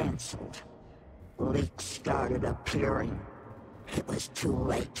 Cancelled. Leaks started appearing. It was too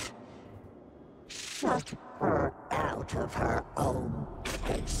late. Shut her out of her own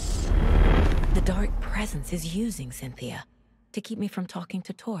case. The Dark Presence is using Cynthia to keep me from talking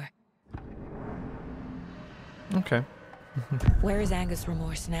to Tor. Okay. Where is Anger's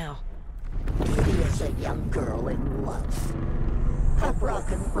Remorse now? Kitty is a young girl in love. A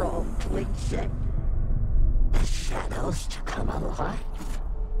rock and roll cliche. The shadows to come alive.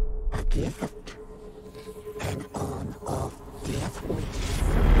 A gift. An on-off death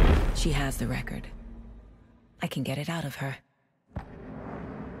wish. She has the record. I can get it out of her.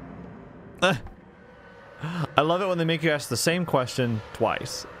 I love it when they make you ask the same question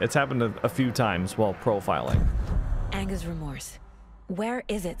twice. It's happened a few times while profiling. Anger's Remorse. Where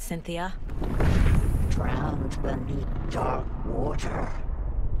is it, Cynthia? Drowned beneath dark water.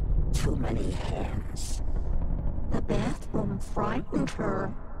 Too many hands. The bathroom frightened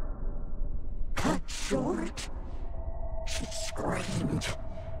her. Cut short. She screamed.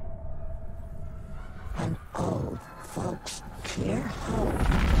 An old folks care home.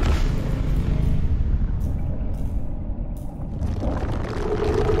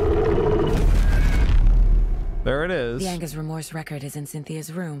 There it is. The Anger's Remorse record is in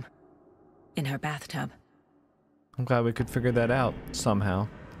Cynthia's room. In her bathtub. I'm glad we could figure that out somehow.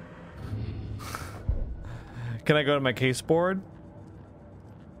 Can I go to my case board?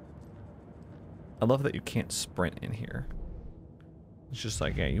 I love that you can't sprint in here. It's just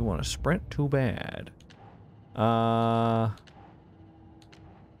like, yeah, you want to sprint? Too bad.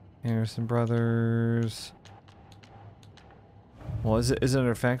 Harrison Brothers. Well, is it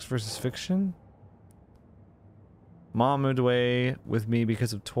under facts versus fiction? Mom moved away with me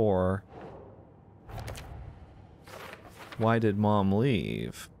because of Tor. Why did Mom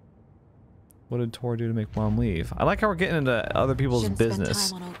leave? What did Tor do to make Mom leave? I like how we're getting into other people's business.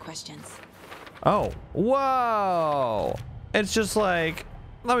 Spend time on old questions. Oh, whoa! It's just like,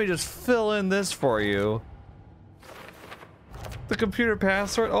 let me just fill in this for you. The computer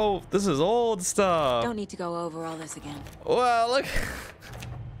password. Oh, this is old stuff. Don't need to go over all this again. Well, look.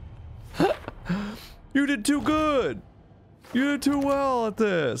 You did too good. You did too well at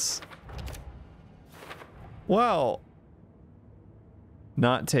this. Wow.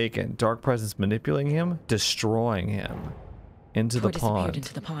 Not taken. Dark presence manipulating him, destroying him into the pond.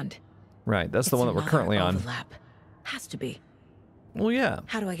 Into the pond. Right, that's the one that we're currently on. Overlap. Has to be. Well, yeah.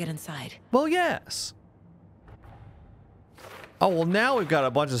 How do I get inside? Well, yes. Oh, well, now we've got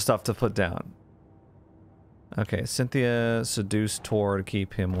a bunch of stuff to put down. Okay, Cynthia seduced Tor to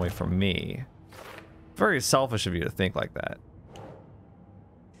keep him away from me. Very selfish of you to think like that.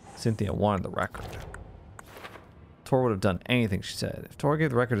 Cynthia wanted the record. Tor would have done anything she said. If Tor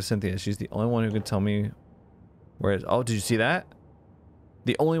gave the record to Cynthia, she's the only one who can tell me where it is. Oh, did you see that?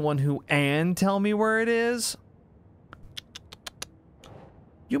 The only one who can tell me where it is?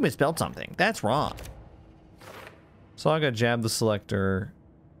 You misspelled something. That's wrong. So I gotta jab the selector.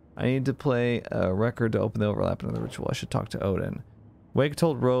 I need to play a record to open the overlap in the ritual. I should talk to Odin. Wake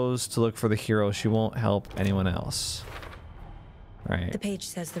told Rose to look for the hero. She won't help anyone else. Right. The page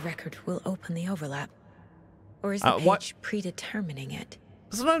says the record will open the overlap. Or is the page predetermining it?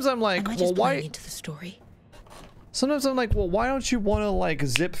 Sometimes I'm like, well, why? Into the story? Sometimes I'm like, well, why don't you want to like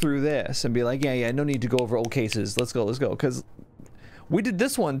zip through this and be like, yeah, no need to go over old cases. Let's go. Because we did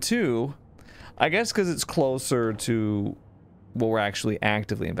this one too. I guess because it's closer to what we're actually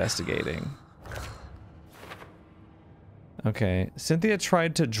actively investigating. Okay, Cynthia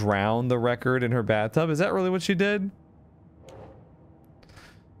tried to drown the record in her bathtub. Is that really what she did?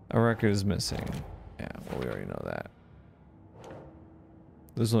 A record is missing. Yeah, well, we already know that.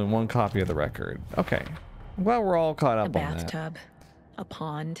 There's only one copy of the record. Okay. I'm glad we're all caught up on that. A bathtub, a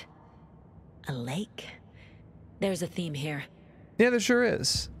pond, a lake. There's a theme here. Yeah, there sure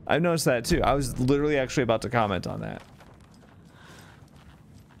is. I've noticed that too. I was literally actually about to comment on that.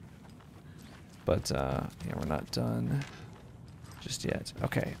 But, yeah, we're not done just yet.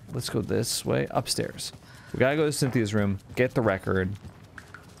 Okay, let's go this way. Upstairs. We gotta go to Cynthia's room, get the record.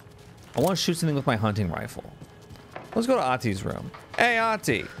 I want to shoot something with my hunting rifle. Let's go to Ahti's room. Hey,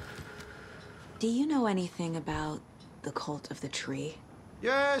 Ahti! Do you know anything about the cult of the tree?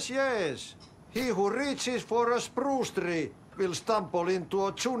 Yes. He who reaches for a spruce tree will stumble into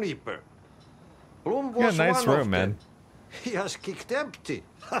a juniper. Bloom was nice one room, of man. them. He has kicked empty.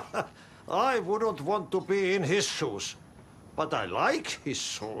 I wouldn't want to be in his shoes, but I like his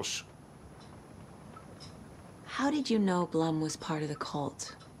shoes. How did you know Blum was part of the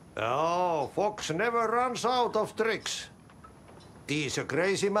cult? Oh, Fox never runs out of tricks. He's a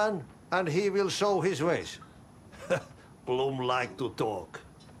crazy man, and he will show his ways. Bloom like to talk.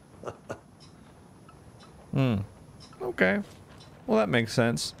 Okay. Well, that makes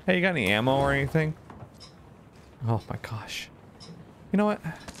sense. Hey, you got any ammo or anything? Oh my gosh. You know what?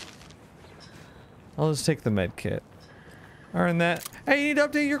 I'll just take the med kit. Earn that. Hey, you need to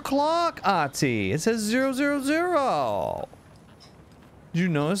update your clock, Ahti. It says 000. Did you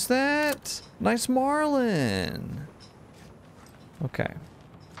notice that? Nice Marlin. Okay.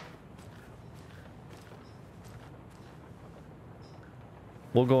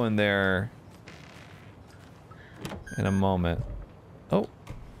 We'll go in there in a moment. Oh.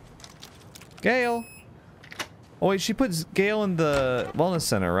 Gale. Oh wait, she puts Gale in the wellness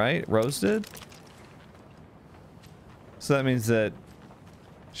center, right? Rose did? So that means that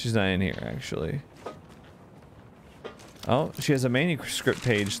she's not in here, actually. Oh, she has a manuscript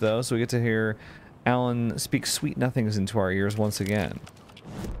page, though, so we get to hear Alan speak sweet nothings into our ears once again.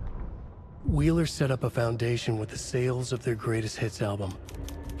 Wheeler set up a foundation with the sales of their greatest hits album.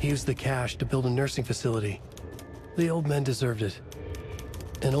 He used the cash to build a nursing facility. The old men deserved it.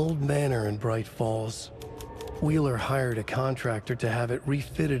 An old manor in Bright Falls. Wheeler hired a contractor to have it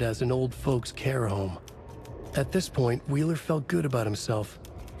refitted as an old folks' care home. At this point, Wheeler felt good about himself.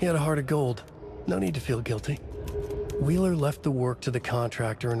 He had a heart of gold. No need to feel guilty. Wheeler left the work to the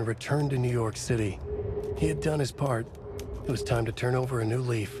contractor and returned to New York City. He had done his part. It was time to turn over a new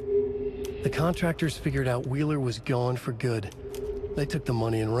leaf. The contractors figured out Wheeler was gone for good. They took the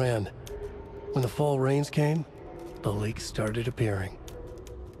money and ran. When the fall rains came, the leaks started appearing.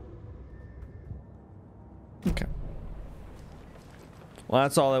 Okay. Well,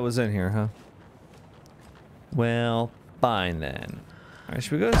 that's all that was in here, huh? Well, fine then. Alright,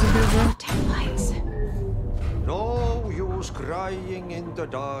 should we go to Cynthia's room? Taillights. No use crying in the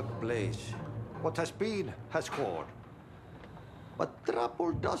dark place. What has been has gone. But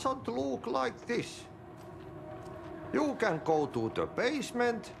trouble doesn't look like this. You can go to the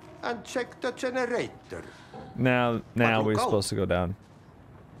basement and check the generator. Now we're supposed to go down.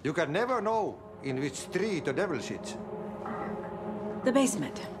 You can never know in which tree the devil sits. The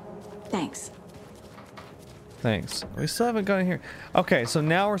basement. Thanks. Thanks. We still haven't gone in here. Okay, so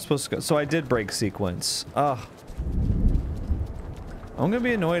now we're supposed to go. So I did break sequence. Ugh. I'm gonna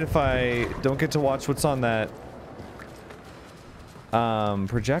be annoyed if I don't get to watch what's on that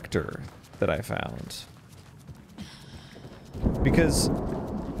projector that I found. Because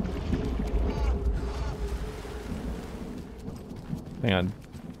hang on.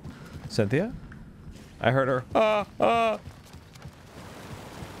 Cynthia? I heard her.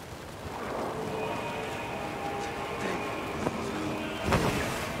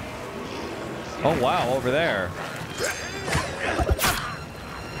 Oh wow, over there.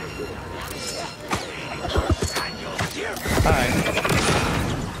 Hi.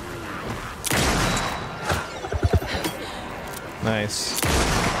 Nice.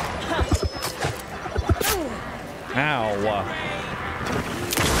 Ow.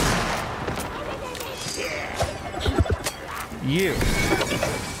 You.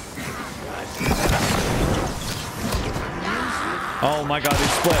 Oh my god, they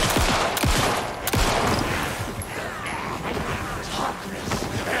split.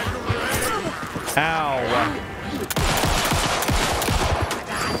 Ow.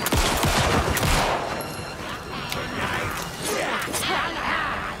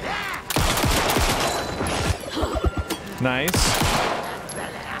 Nice.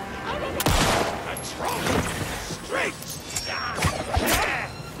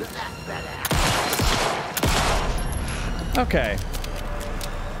 Okay.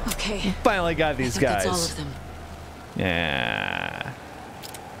 Okay. Finally got these guys. That's all of them. Yeah.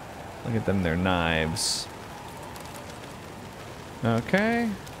 Look at them, their knives. Okay.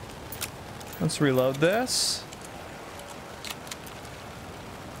 Let's reload this.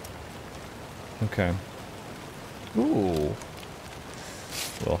 Okay. Ooh.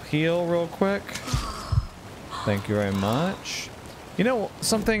 We'll heal real quick. Thank you very much. You know,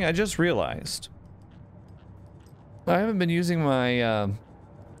 something I just realized. I haven't been using my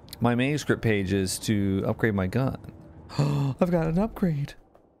my manuscript pages to upgrade my gun. I've got an upgrade.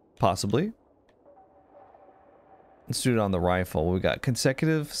 Possibly. Let's do it on the rifle. We got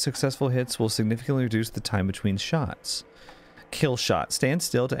consecutive successful hits will significantly reduce the time between shots. Kill shot. Stand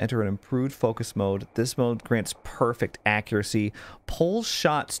still to enter an improved focus mode. This mode grants perfect accuracy, pulls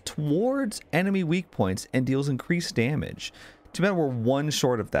shots towards enemy weak points, and deals increased damage. Too bad we're one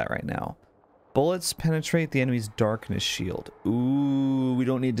short of that right now. Bullets penetrate the enemy's darkness shield. Ooh, we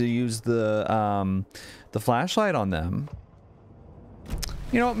don't need to use the flashlight on them.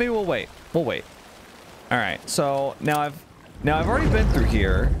 You know what? Maybe we'll wait. We'll wait. All right. So now I've already been through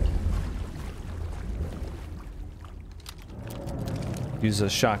here. Use a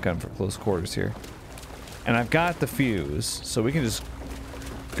shotgun for close quarters here, and I've got the fuse, so we can just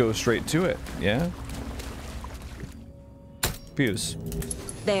go straight to it. Yeah. Fuse.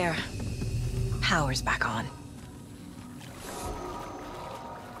 There. Power's back on.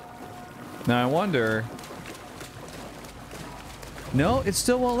 Now I wonder. No, it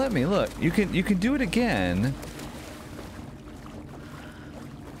still won't let me. Look, you can do it again.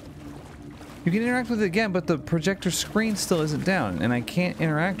 You can interact with it again, but the projector screen still isn't down, and I can't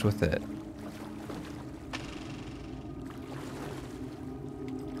interact with it.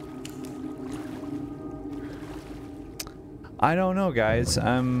 I don't know, guys.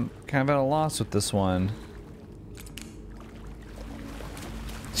 I'm kind of at a loss with this one.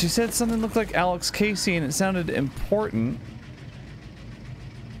 She said something looked like Alex Casey, and it sounded important.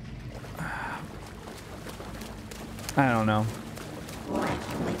 I don't know.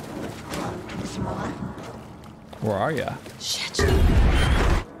 Where are ya? Shit.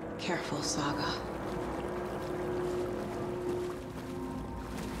 Careful, Saga.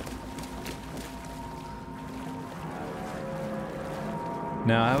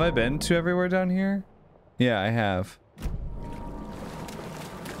 Now, have I been to everywhere down here? Yeah, I have.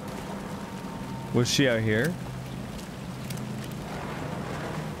 Was she out here?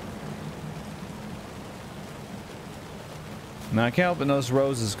 Now I can't help but notice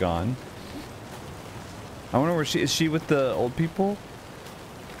Rose is gone. I wonder where she is. She with the old people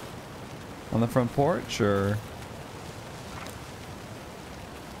on the front porch, or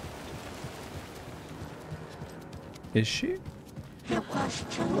is she? It was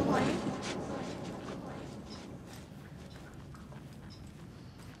too late.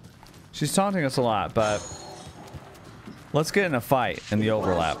 She's taunting us a lot, but let's get in a fight in the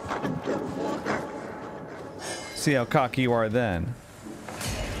overlap. See how cocky you are then.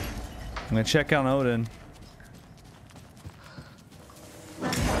 I'm gonna check out Odin.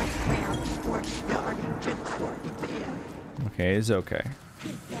 Okay, it's okay.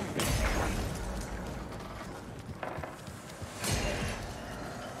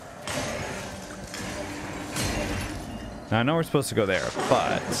 Now, I know we're supposed to go there,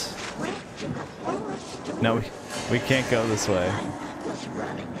 but no, we can't go this way.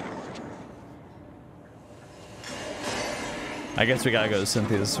 I guess we gotta go to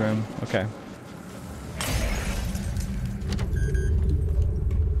Cynthia's room. Okay.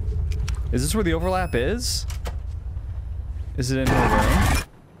 Is this where the overlap is? Is it in her room?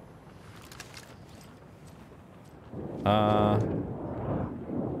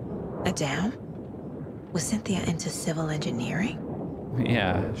 A dam? Was Cynthia into civil engineering?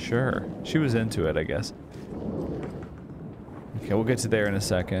 Yeah, sure. She was into it, I guess. Okay, we'll get to there in a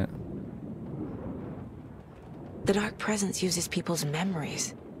second. The Dark Presence uses people's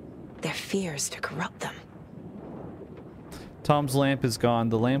memories, their fears, to corrupt them. Tom's lamp is gone.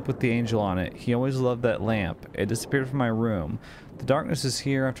 The lamp with the angel on it. He always loved that lamp. It disappeared from my room. The darkness is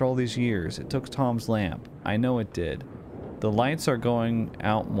here after all these years. It took Tom's lamp. I know it did. The lights are going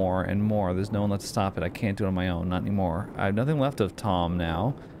out more and more. There's no one left to stop it. I can't do it on my own. Not anymore. I have nothing left of Tom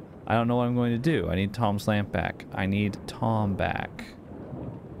now. I don't know what I'm going to do. I need Tom's lamp back. I need Tom back.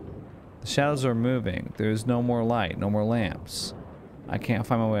 The shadows are moving. There's no more light. No more lamps. I can't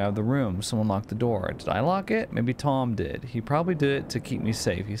find my way out of the room. Someone locked the door. Did I lock it? Maybe Tom did. He probably did it to keep me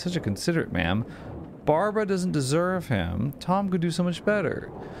safe. He's such a considerate man. Barbara doesn't deserve him. Tom could do so much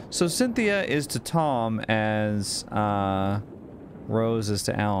better. So Cynthia is to Tom as Rose is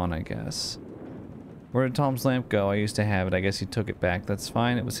to Alan, I guess. Where did Tom's lamp go? I used to have it. I guess he took it back. That's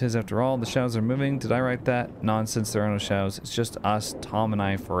fine. It was his after all. The shadows are moving. Did I write that? Nonsense. There are no shadows. It's just us, Tom and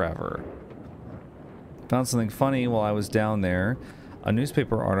I, forever. Found something funny while I was down there. A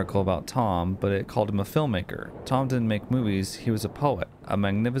newspaper article about Tom, but it called him a filmmaker. Tom didn't make movies. He was a poet. A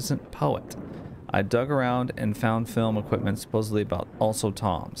magnificent poet. I dug around and found film equipment supposedly about also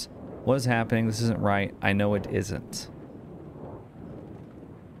Tom's. What is happening? This isn't right. I know it isn't.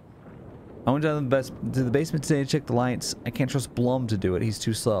 I went down to the basement today to check the lights. I can't trust Blum to do it. He's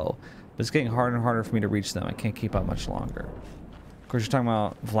too slow. But it's getting harder and harder for me to reach them. I can't keep up much longer. Of course, you're talking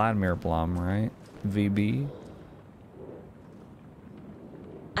about Vladimir Blum, right? VB?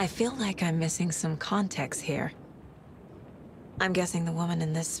 I feel like I'm missing some context here. I'm guessing the woman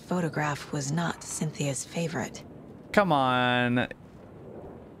in this photograph was not Cynthia's favorite. Come on.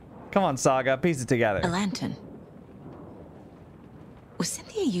 Come on, Saga. Piece it together. A lantern. Was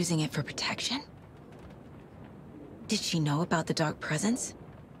Cynthia using it for protection? Did she know about the Dark Presence?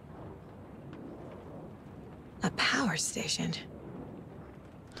 A power station.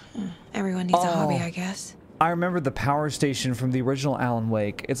 Everyone needs a hobby, I guess. I remember the power station from the original Alan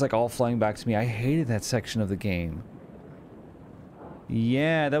Wake. It's like all flying back to me. I hated that section of the game.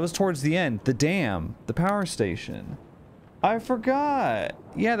 Yeah, that was towards the end. The dam. The power station. I forgot.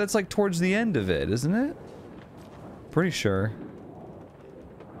 Yeah, that's like towards the end of it, isn't it? Pretty sure.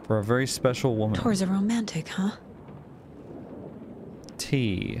 For a very special woman. Tor's a romantic, huh?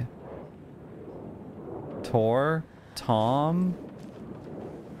 T. Tor? Tom?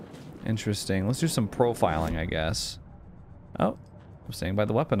 Interesting. Let's do some profiling, I guess. Oh, I'm staying by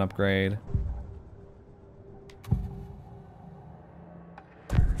the weapon upgrade.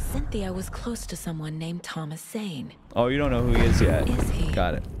 Cynthia was close to someone named Thomas Zane. Oh, you don't know who he is yet. Is he?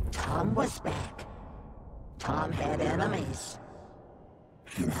 Got it. Tom was back. Tom had enemies.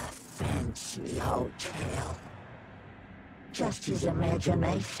 In a fancy hotel. Just his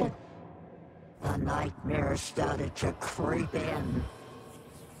imagination. The nightmare started to creep in.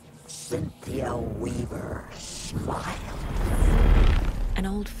 Cynthia Weaver smiled. An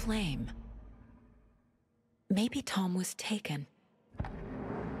old flame. Maybe Tom was taken.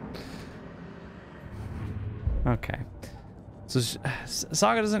 Okay. So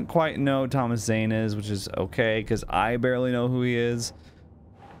Saga doesn't quite know who Thomas Zane is, which is okay, because I barely know who he is.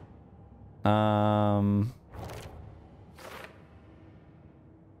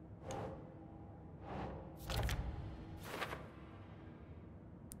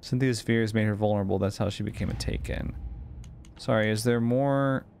 Cynthia's fears made her vulnerable. That's how she became a Taken. Sorry, is there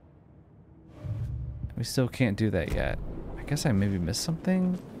more? We still can't do that yet. I guess I maybe missed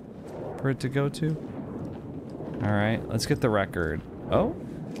something for it to go to. All right, let's get the record. Oh,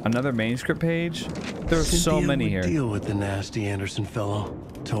 another manuscript page. There's so many here. Deal with the nasty Anderson fellow,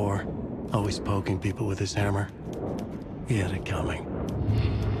 Tor, always poking people with his hammer. He had it coming.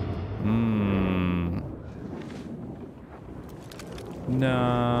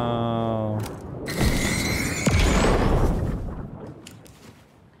 No.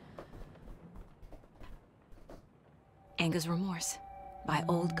 Anga's Remorse by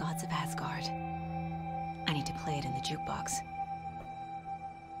Old Gods of Asgard. I need to play it in the jukebox.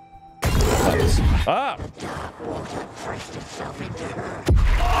 Ah!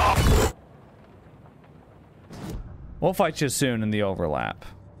 We'll fight you soon in the overlap,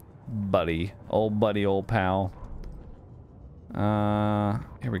 buddy. Old buddy, old pal.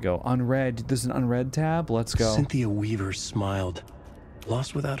 Here we go. Unread. There's an unread tab. Let's go. Cynthia Weaver smiled.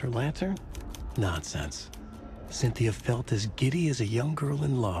 Lost without her lantern? Nonsense. Cynthia felt as giddy as a young girl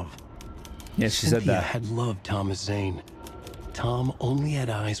in love. Yes, she said that. Cynthia had loved Thomas Zane. Tom only had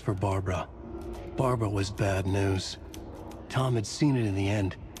eyes for Barbara. Barbara was bad news. Tom had seen it in the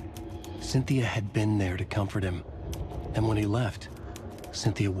end. Cynthia had been there to comfort him. And when he left,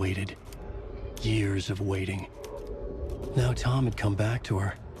 Cynthia waited. Years of waiting. Now Tom had come back to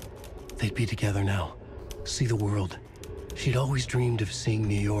her. They'd be together now. See the world. She'd always dreamed of seeing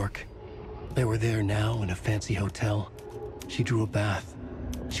New York. They were there now in a fancy hotel. She drew a bath.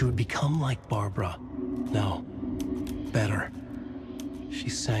 She would become like Barbara. No, better. She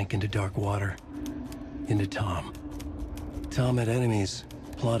sank into dark water. Into Tom. Tom had enemies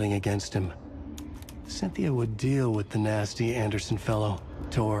plotting against him. Cynthia would deal with the nasty Anderson fellow,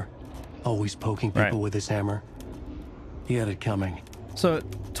 Tor, always poking people with his hammer. He had it coming. So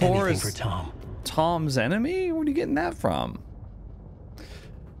Tor Anything is for Tom. Tom's enemy? Where are you getting that from?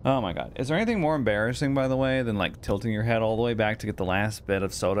 Oh my god. Is there anything more embarrassing, by the way, than like tilting your head all the way back to get the last bit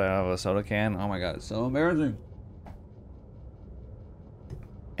of soda out of a soda can? Oh my god, it's so embarrassing.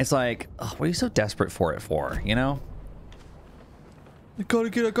 It's like, ugh, what are you so desperate for it for, you know? I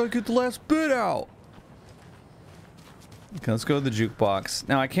gotta get the last bit out. Okay, let's go to the jukebox.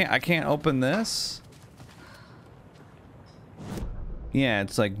 Now I can't open this. Yeah,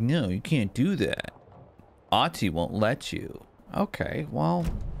 it's like, no, you can't do that. Ahti won't let you. Okay, well,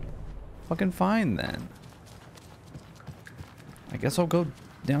 fucking fine then. I guess I'll go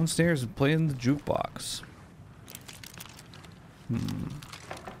downstairs and play in the jukebox.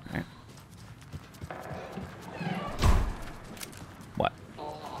 Alright. What?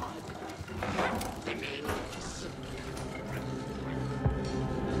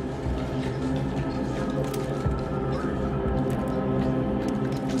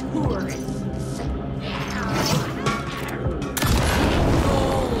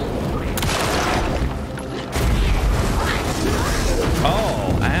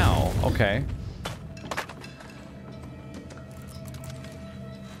 Oh, ow. Okay.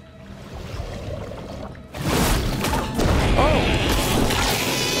 Oh!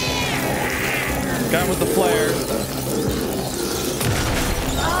 Guy with the flare.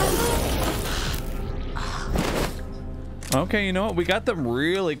 Okay, you know what? We got them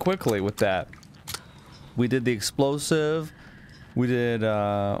really quickly with that. We did the explosive. We did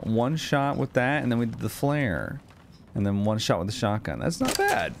one shot with that, and then we did the flare. And then one shot with the shotgun. That's not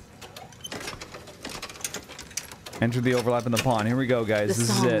bad. Enter the overlap in the pond. Here we go, guys. The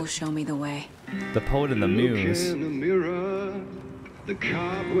this song is it. will show me the way. The Poet and the Muse. In the mirror, the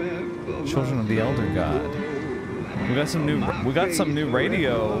cobweb of Children of the Elder God. We got some new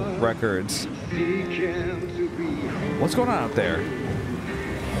radio records. What's going on out there?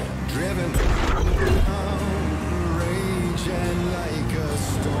 Driven raging like a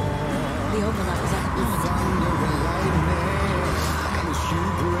storm. The overlap is at the pond. Thunder and lightning,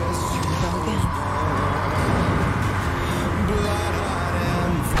 hubris, Go again. blood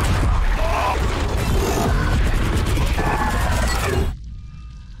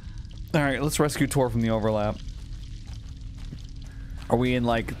and All right, let's rescue Tor from the overlap. Are we in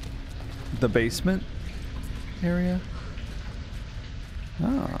like the basement area?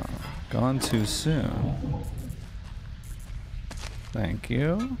 Oh, gone too soon. Thank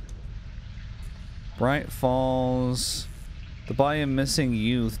you. Bright Falls. The body of missing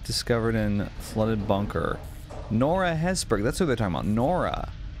youth discovered in flooded bunker. Nora Hesberg. That's who they're talking about.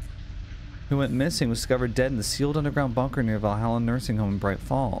 Nora, who went missing, was discovered dead in the sealed underground bunker near Valhalla Nursing Home in Bright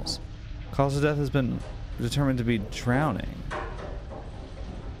Falls. Cause of death has been determined to be drowning.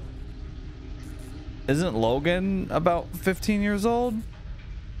 Isn't Logan about 15 years old?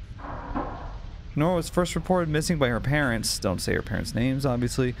 Nora was first reported missing by her parents. Don't say her parents' names,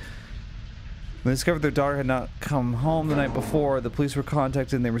 obviously. When they discovered their daughter had not come home the night before, the police were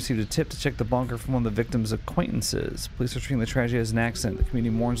contacted and they received a tip to check the bunker from one of the victim's acquaintances. Police are treating the tragedy as an accident. The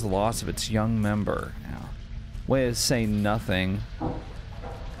community mourns the loss of its young member. Now, way to say nothing.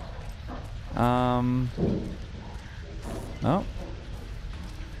 Oh.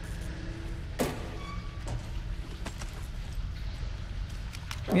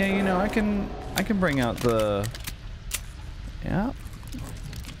 Yeah, you know, I can bring out the... Yeah.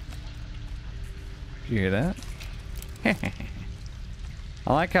 You hear that?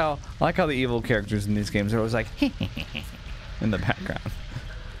 I like how the evil characters in these games are always like in the background.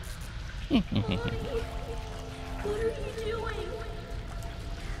 What are you doing?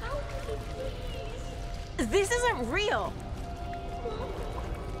 Help me, please. This isn't real.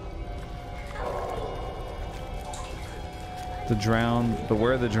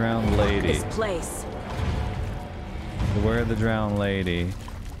 Beware the drowned lady. This place. Beware the drowned lady.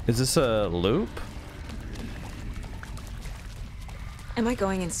 Is this a loop? Am I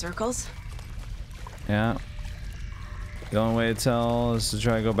going in circles? Yeah. The only way to tell is to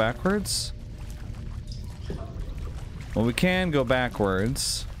try to go backwards. Well, we can go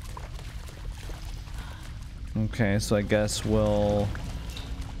backwards. Okay, so I guess we'll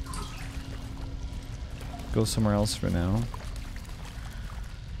go somewhere else for now.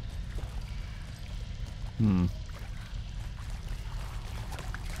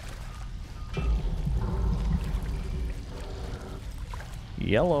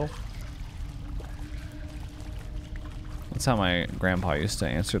 Yellow. That's how my grandpa used to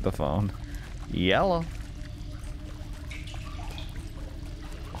answer the phone. Yellow.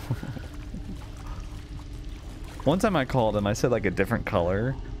 One time I called him, I said like a different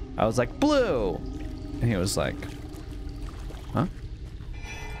color. I was like, blue! And he was like, huh?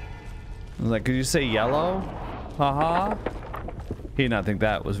 I was like, could you say yellow? Haha. He did not think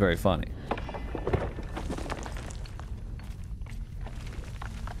that was very funny.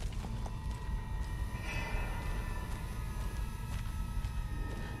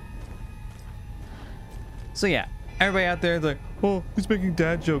 So yeah, everybody out there is like, oh, he's making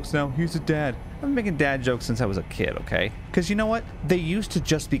dad jokes now. He's a dad. I've been making dad jokes since I was a kid, okay? Because you know what? They used to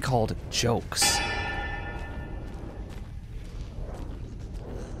just be called jokes.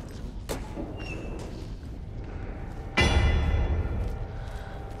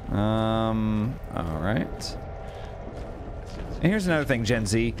 Alright. And here's another thing, Gen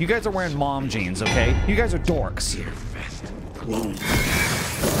Z. You guys are wearing mom jeans, okay? You guys are dorks.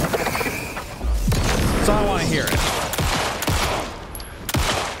 So I want to hear it.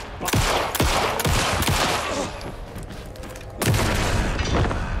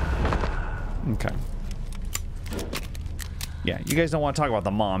 Okay. Yeah, you guys don't want to talk about the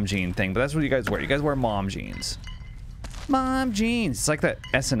mom jean thing, but that's what you guys wear. You guys wear mom jeans. Mom jeans. It's like that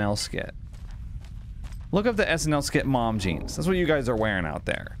SNL skit. Look up the SNL skit mom jeans. That's what you guys are wearing out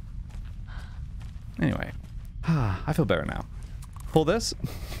there. Anyway. I feel better now. Pull this.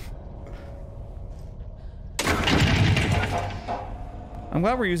 I'm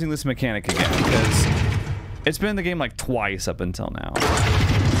glad we're using this mechanic again, because it's been in the game like twice up until now.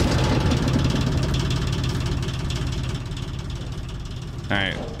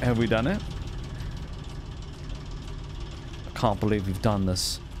 Alright, have we done it? I can't believe we've done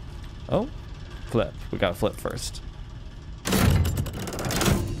this. Oh, flip. We gotta flip first.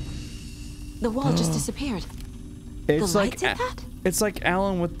 The wall just disappeared. It's the like light did that? It's like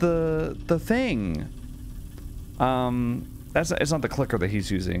Alan with the thing. It's not the clicker that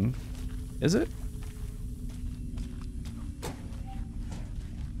he's using, is it?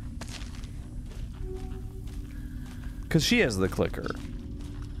 Because she has the clicker.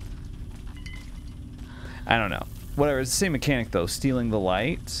 I don't know. Whatever, it's the same mechanic though, stealing the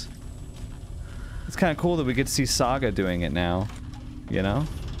light. It's kind of cool that we get to see Saga doing it now, you know?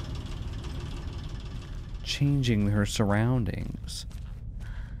 Changing her surroundings.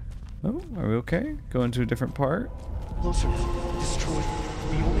 Oh, are we okay? Go into a different part? Closer. Destroy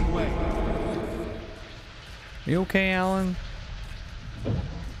the only way. You okay, Alan?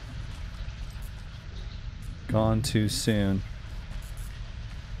 Gone too soon.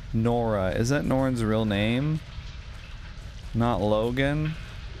 Nora. Is that Noran's real name? Not Logan?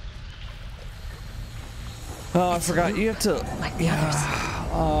 Oh, I forgot. You have to... Like the others.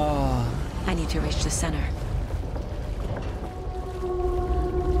 Oh. I need to reach the center.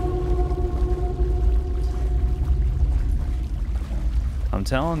 I'm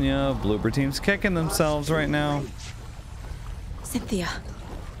telling you, Bloober Team's kicking themselves right now. Cynthia.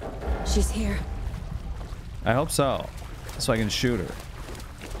 She's here. I hope so. So I can shoot her.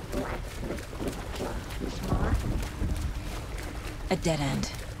 A dead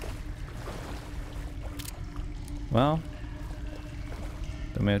end. Well,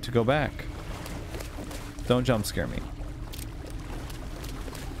 then we have to go back. Don't jump scare me.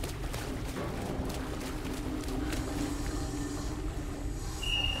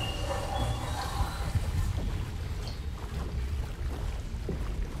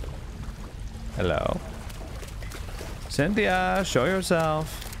 Hello. Cynthia, show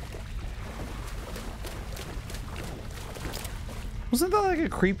yourself. Wasn't that like a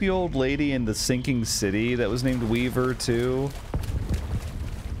creepy old lady in the sinking city that was named Weaver too?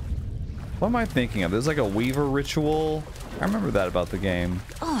 What am I thinking of? There's like a Weaver ritual. I remember that about the game.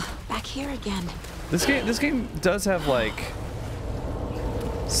 Oh, back here again. This game does have like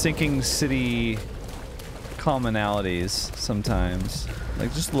sinking city commonalities sometimes.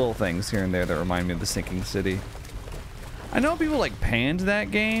 Like just little things here and there that remind me of the sinking city. I know people like panned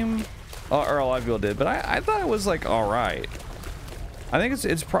that game, or a lot of people did, but I thought it was like all right. I think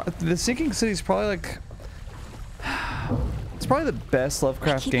the sinking city is probably like it's probably the best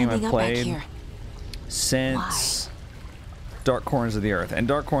Lovecraft game I've played since Dark Corners of the Earth. And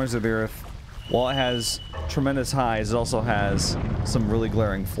Dark Corners of the Earth, while it has tremendous highs, it also has some really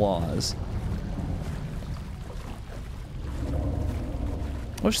glaring flaws.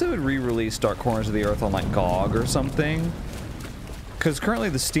 I wish they would re-release Dark Corners of the Earth on like GOG or something, because currently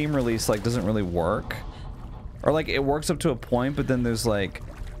the Steam release like doesn't really work, or like it works up to a point, but then there's like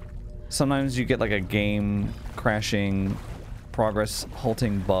sometimes you get like a game crashing, progress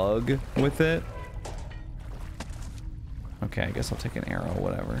halting bug with it. Okay, I guess I'll take an arrow,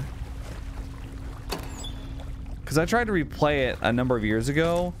 whatever. Because I tried to replay it a number of years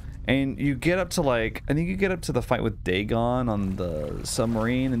ago, and you get up to like, I think you get up to the fight with Dagon on the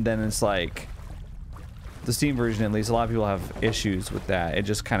submarine, and then it's like, the Steam version at least, a lot of people have issues with that. It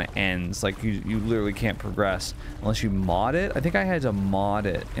just kind of ends. Like you literally can't progress unless you mod it. I think I had to mod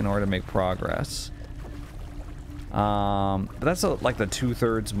it in order to make progress. But that's like the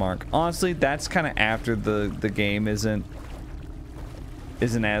 2/3 mark. Honestly, that's kind of after the game isn't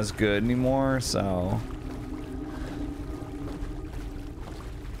as good anymore, so.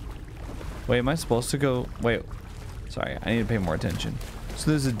 Wait, am I supposed to go? Wait, sorry, I need to pay more attention. So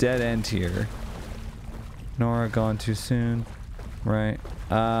there's a dead end here. Nora gone too soon, right?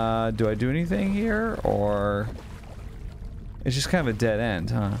 Do I do anything here, or it's just kind of a dead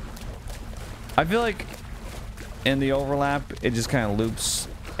end, huh? I feel like in the overlap, it just kind of loops,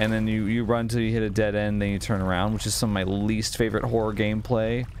 and then you run till you hit a dead end, then you turn around, which is some of my least favorite horror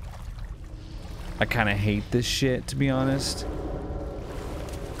gameplay. I kind of hate this shit, to be honest.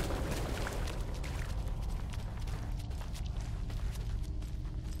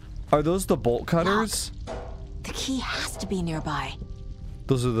 Are those the bolt cutters? The key has to be nearby.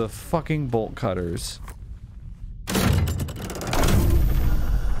 Those are the fucking bolt cutters.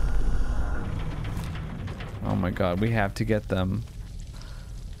 Oh my god, we have to get them.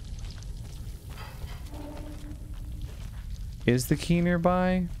 Is the key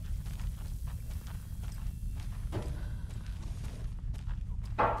nearby?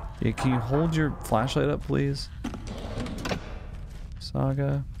 Yeah, can you hold your flashlight up, please?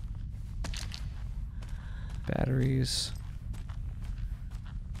 Saga. Batteries.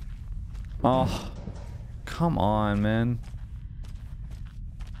 Oh, come on, man.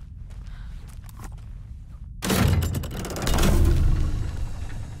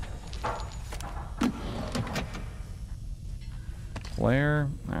 Flare.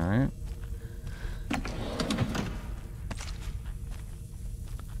 All right.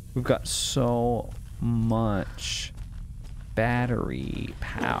 We've got so much battery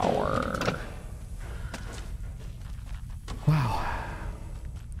power. Wow.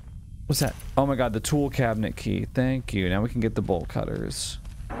 What's that? Oh my god, the tool cabinet key. Thank you. Now we can get the bolt cutters.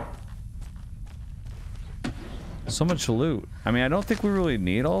 So much loot. I mean, I don't think we really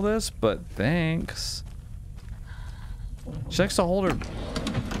need all this, but thanks. She likes to hold her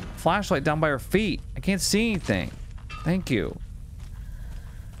flashlight down by her feet. I can't see anything. Thank you.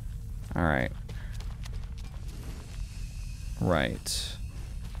 All right. Right.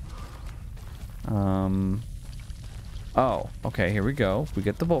 Oh, okay, here we go. We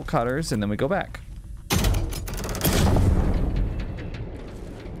get the bolt cutters, and then we go back.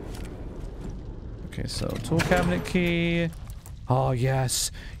 Okay, so tool cabinet key. Oh,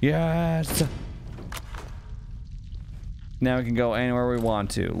 yes. Yes. Now we can go anywhere we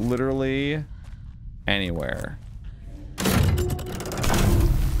want to. Literally anywhere.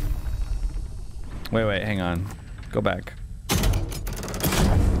 Wait, hang on. Go back.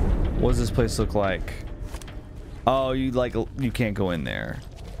 What does this place look like? Oh, you can't go in there.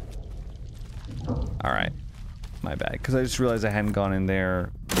 All right, my bad. Because I just realized I hadn't gone in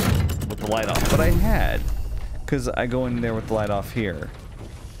there with the light off, but I had. Because I go in there with the light off here.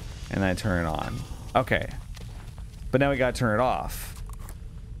 And I turn it on. Okay. But now we gotta turn it off.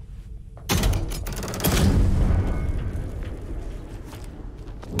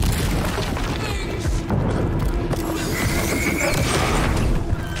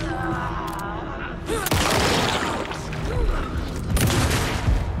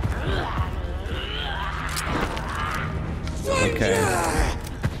 Okay.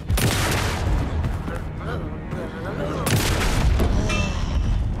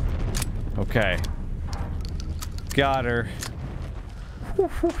 Okay. Got her.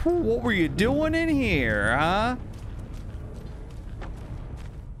 What were you doing in here, huh?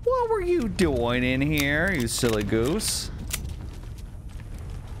 What were you doing in here, you silly goose?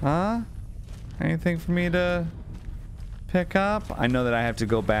 Huh? Anything for me to pick up? I know that I have to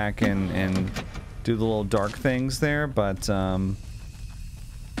go back and do the little dark things there, but I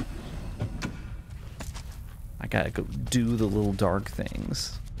gotta go do the little dark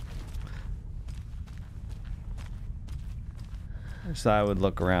things. So I would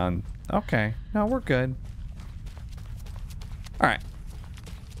look around. Okay, no, we're good. All right.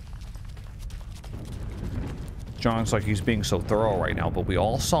 John's like he's being so thorough right now, but we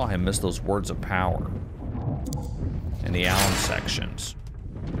all saw him miss those words of power in the Allen sections.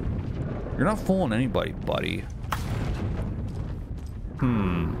 You're not fooling anybody, buddy.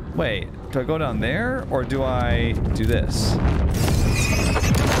 Wait, do I go down there or do I do this?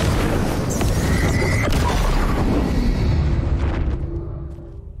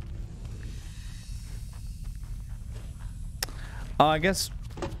 I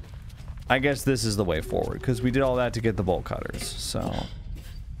guess this is the way forward because we did all that to get the bolt cutters. So.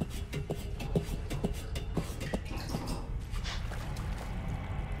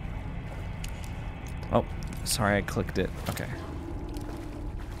 Oh, sorry, I clicked it. Okay.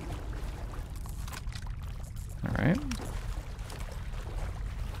 All right.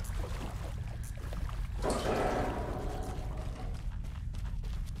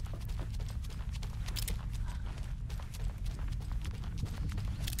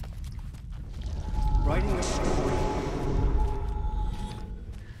 Writing a story.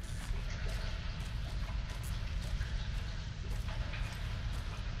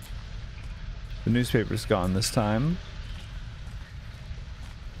 The newspaper's gone this time.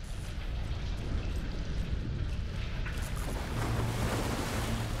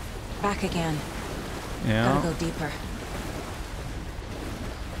 Back again. Yeah. Gotta go deeper.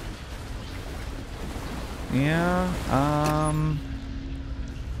 Yeah.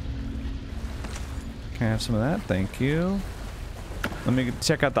 Can I have some of that? Thank you. Let me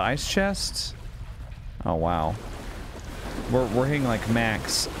check out the ice chest. Oh wow. We're hitting like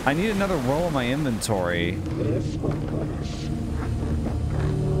max. I need another roll in my inventory.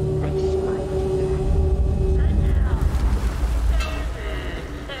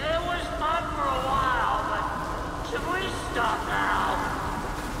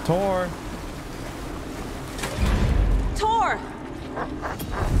 Tor. Tor!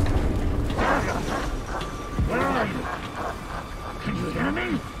 Where are you? Can you hear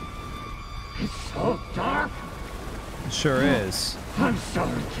me? It's so dark. It sure is. I'm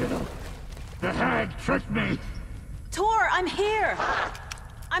sorry, kiddo. The hag tricked me. Tor, I'm here!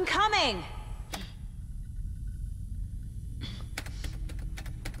 I'm coming!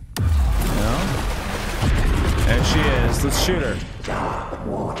 There she is. Let's shoot her.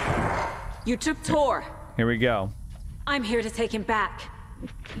 You took Tor. Here we go. I'm here to take him back.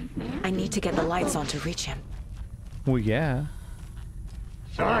 I need to get the lights on to reach him. Well, yeah.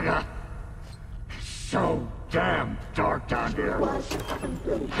 Saga! It's so damn dark down here.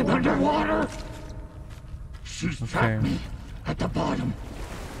 I'm underwater. She's trapped me at the bottom.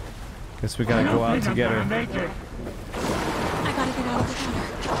 Guess we gotta go out to get her. I gotta get out of the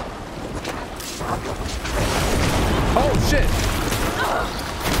water. Oh shit!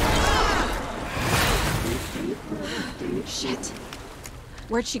 Shit.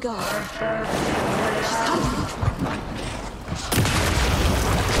 Where'd she go? She's coming.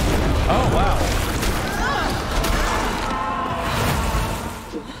 Oh wow.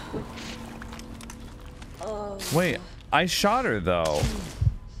 Wait, I shot her though.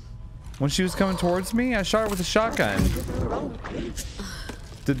 When she was coming towards me, I shot her with a shotgun.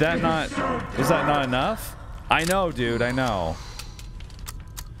 Did that not... Is that not enough? I know, dude, I know.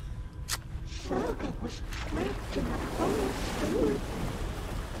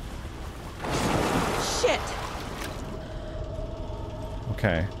 Shit!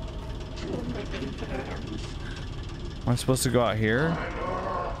 Okay. Am I supposed to go out here?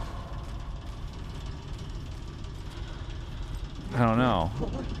 I don't know.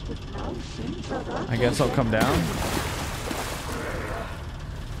 I guess I'll come down.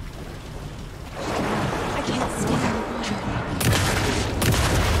 I can't stand the water.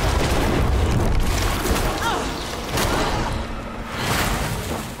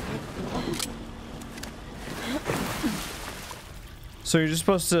 So you're just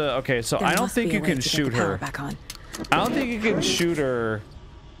supposed to... Okay, so I don't think you can shoot her. I don't think you can shoot her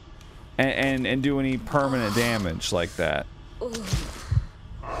and do any permanent damage like that.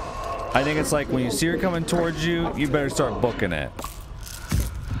 I think it's like when you see her coming towards you, you better start booking it.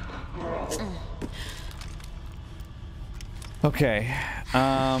 Okay.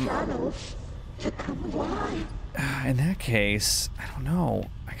 In that case, I don't know.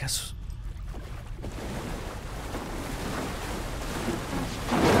 I guess...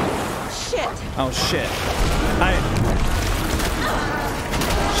 Shit. Oh shit.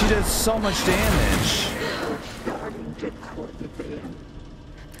 She does so much damage.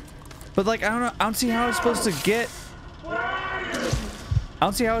 But like I don't see how it's supposed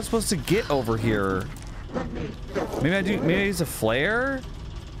to get over here. Maybe I do. Maybe it's a flare.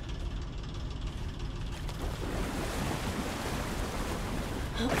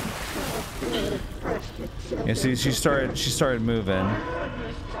 Yeah, see, she started moving.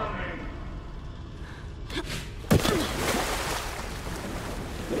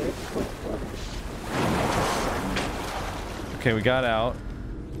 Okay, we got out.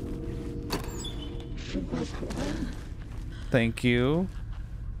 Thank you.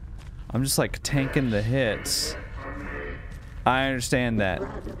 I'm just like tanking the hits. I understand that.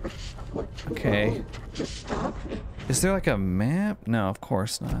 Okay. Is there like a map? No, of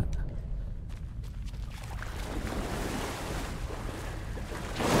course not.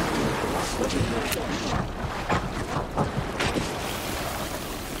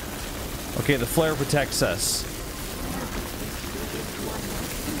 Okay, the flare protects us.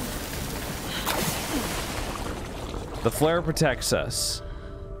 The flare protects us.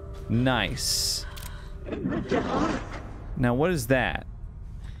 Nice. Now, what is that?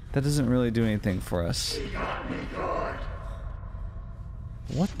 That doesn't really do anything for us.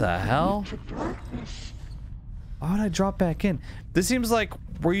 What the hell? Why would I drop back in? This seems like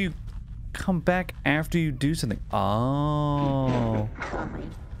where you come back after you do something. Oh.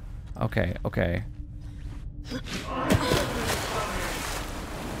 Okay, okay.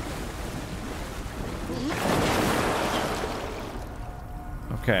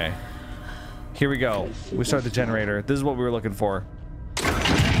 Okay. Here we go. We start the generator. This is what we were looking for.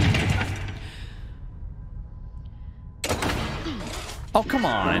 Oh, come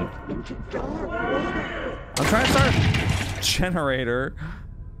on. I'm trying to start a generator.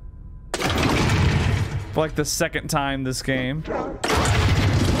 For like the second time this game.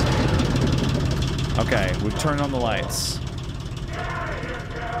 Okay, we've turned on the lights.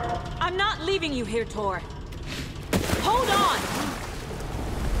 I'm not leaving you here, Tor. Hold on!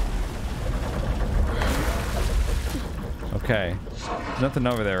 Okay. There's nothing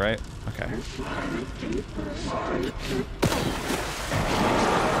over there, right? Okay.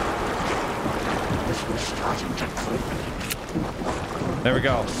 There we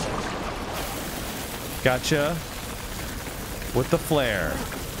go. Gotcha. With the flare.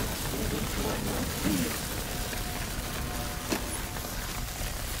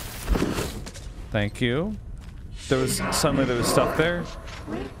 Thank you. Suddenly there was stuff there.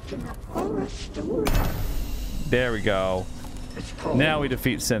 There we go. Now we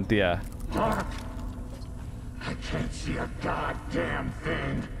defeat Cynthia. I can't see a goddamn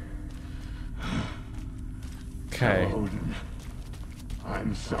thing. Okay. Odin,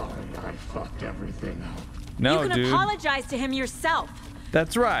 I'm sorry I fucked everything up. No, you can dude. apologize to him yourself.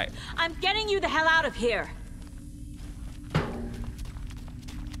 That's right. I'm getting you the hell out of here.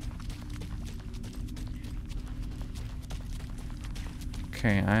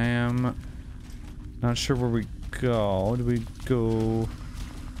 Okay, I am not sure where we go. Do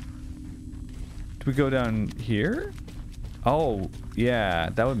we go down here? Oh, yeah,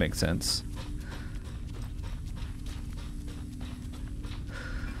 that would make sense.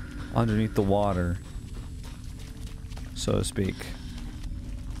 Underneath the water, so to speak.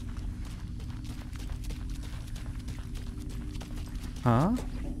 Huh?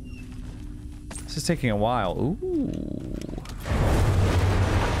 This is taking a while. Ooh.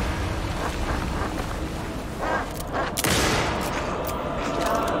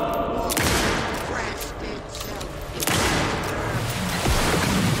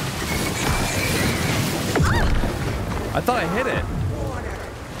 I thought I hit it.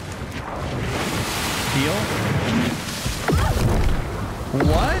 Heal?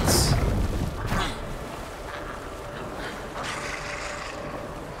 What?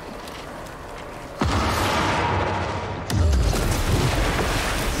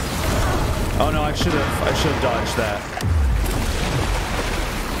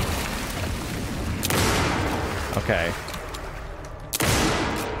 Okay.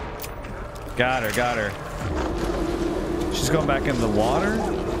 Got her, got her. She's going back in the water?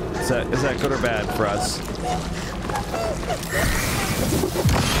 Is that good or bad for us?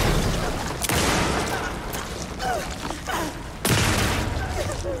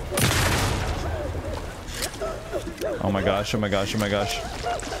 Oh my gosh, oh my gosh, oh my gosh.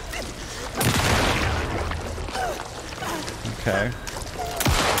 Okay.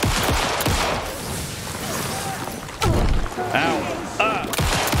 Ow! Ah!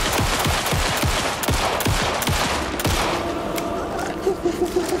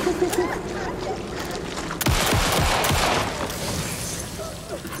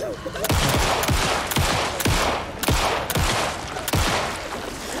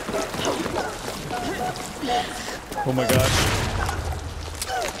 Oh my gosh.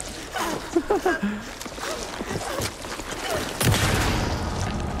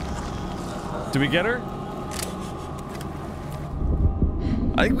 Did we get her?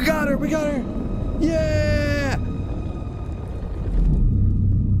 I think we got her! We got her! Yeah!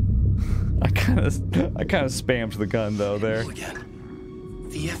 I kind of spammed the gun though there. Again.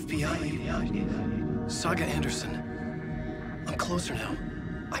 The FBI. Saga Anderson. I'm closer now.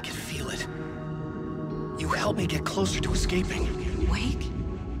 I can feel it. You helped me get closer to escaping. Wake?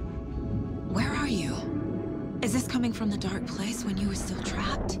 Where are you? Is this coming from the dark place when you were still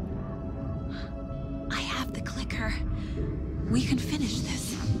trapped? I have the clicker. We can finish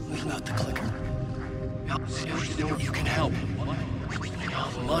this. Without the clicker. You can help.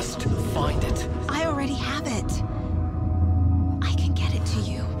 You must find it. I already have it. I can get it to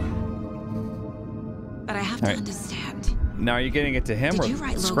you. But I have to understand. Now are you getting it to him Did or you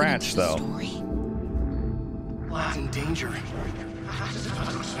write Logan Scratch into the though? Story? In danger.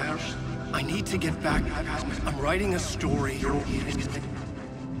 I need to get back. I'm writing a story.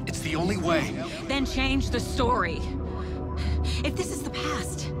 It's the only way. Then change the story. If this is the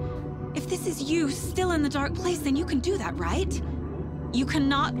past, if this is you still in the dark place, then you can do that, right? You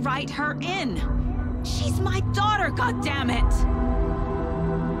cannot write her in. She's my daughter, goddammit!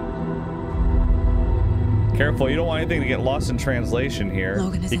 Careful, you don't want anything to get lost in translation here.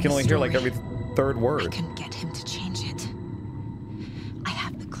 Logan is You in can the only hear like story. every third word. I can get him to change it. I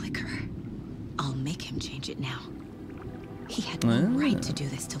have the clicker. I'll make him change it now. He had no right to do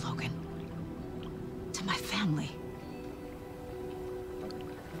this to Logan. To my family.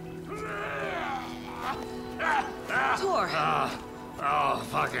 Tor! Oh,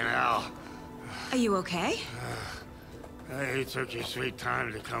 fucking hell. Are you okay? You took your sweet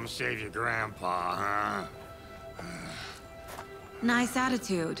time to come save your grandpa, huh? Nice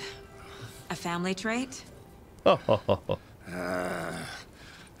attitude. A family trait? Oh.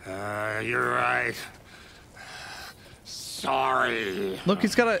 You're right. Sorry. Look,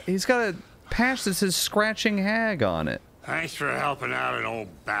 he's got a patch that says Scratching Hag on it. Thanks for helping out an old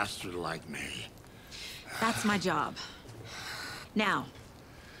bastard like me. That's my job. Now,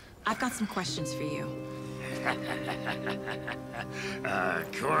 I've got some questions for you.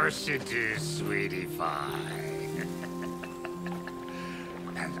 Of course you do, sweetie pie.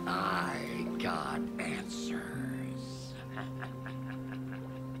 And I got answers.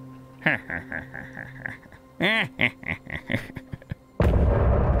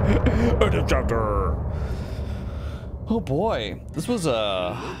 Oh boy, this was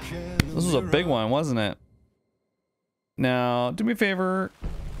a big one, wasn't it? Now, do me a favor,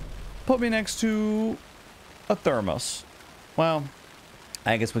 put me next to a thermos. Well,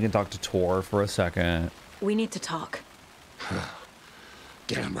 I guess we can talk to Tor for a second. We need to talk.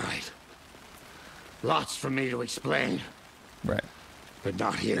 Damn right. Lots for me to explain. Right. But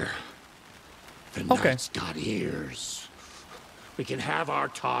not here. The night's got ears. We can have our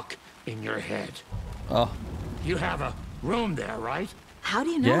talk in your head. Oh. You have a room there, right? How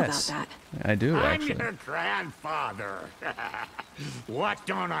do you know about that? I do, actually. I'm your grandfather. What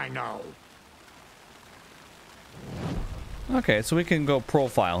don't I know? Okay, so we can go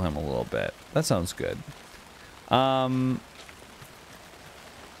profile him a little bit. That sounds good. Now,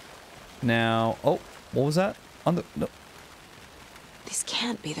 oh, what was that? On the no. This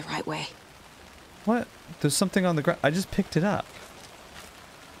can't be the right way. What? There's something on the ground. I just picked it up.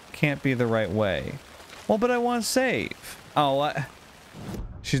 Can't be the right way. Well, but I want to save. Oh,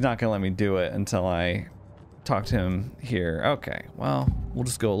 she's not gonna let me do it until I talk to him here. Okay, well, we'll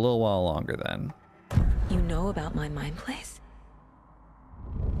just go a little while longer then. You know about my mind place?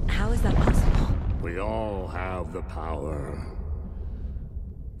 How is that possible? We all have the power.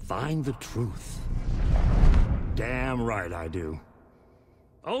 Find the truth. Damn right I do.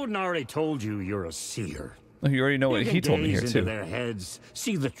 Odin already told you you're a seer. Oh, you already know what he told me here into too. Their heads,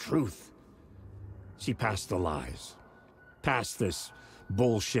 see the truth. See past the lies. Past this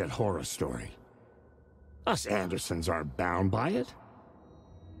bullshit horror story. Us Andersons aren't bound by it.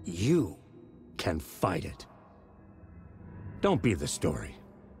 You can fight it. Don't be the story.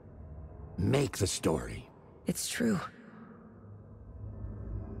 Make the story. It's true.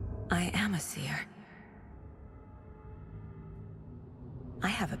 I am a seer. I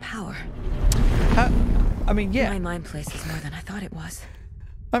have a power. I mean, yeah. My mind place is more than I thought it was.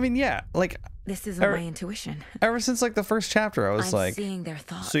 I mean, yeah. Like, this isn't my intuition. Ever since like the first chapter, I was I'm like, seeing their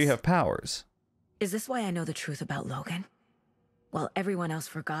thoughts. so you have powers. Is this why I know the truth about Logan? While everyone else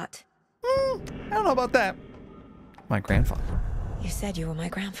forgot? I don't know about that. My grandfather. You said you were my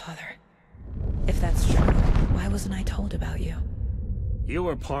grandfather. If that's true, why wasn't I told about you? You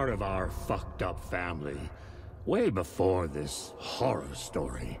were part of our fucked up family way before this horror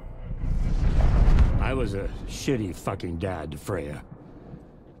story. I was a shitty fucking dad to Freya.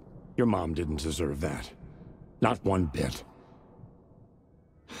 Your mom didn't deserve that. Not one bit.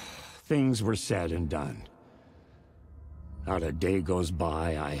 Things were said and done. Not a day goes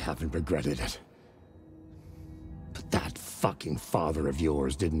by I haven't regretted it. But that fucking father of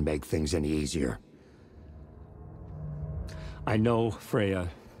yours didn't make things any easier. I know Freya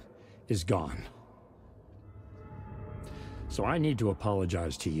is gone. So I need to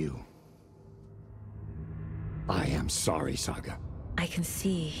apologize to you. I am sorry, Saga. I can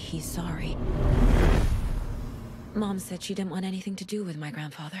see he's sorry. Mom said she didn't want anything to do with my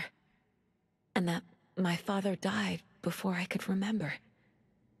grandfather. And that my father died before I could remember.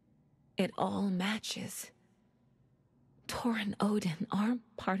 It all matches. Tor and Odin are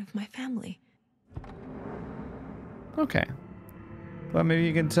part of my family. Okay. Well, maybe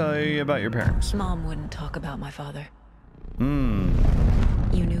you can tell you about your parents. Mom wouldn't talk about my father. Hmm.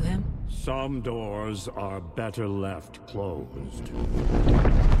 You knew him? Some doors are better left closed.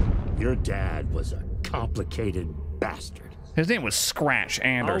 Your dad was a complicated bastard. His name was Scratch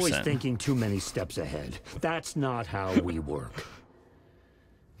Anderson. Always thinking too many steps ahead. That's not how we work.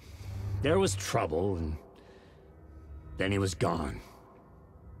 There was trouble, and then he was gone.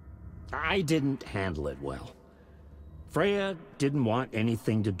 I didn't handle it well. Freya didn't want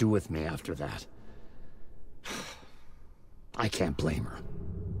anything to do with me after that. I can't blame her.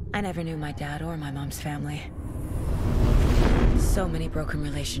 I never knew my dad or my mom's family. So many broken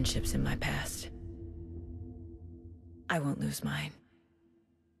relationships in my past. I won't lose mine.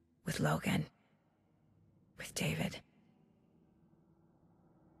 With Logan. With David.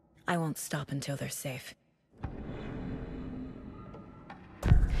 I won't stop until they're safe.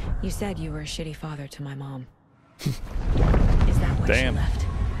 You said you were a shitty father to my mom. Is that why she left?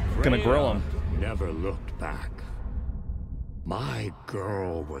 Gonna grill him. Never looked back. My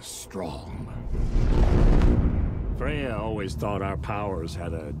girl was strong. Freya always thought our powers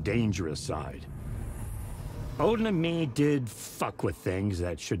had a dangerous side. Odin and me did fuck with things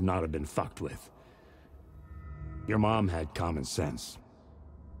that should not have been fucked with. Your mom had common sense.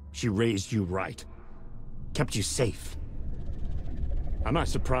 She raised you right. Kept you safe. I'm not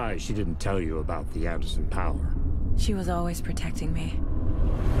surprised she didn't tell you about the Anderson power. She was always protecting me.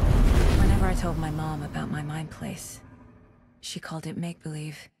 Whenever I told my mom about my mind place, she called it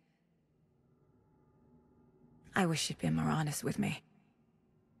make-believe. I wish she'd been more honest with me.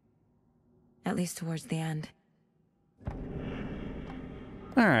 At least towards the end.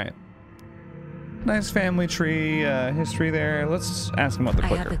 Alright. Nice family tree history there. Let's ask him about the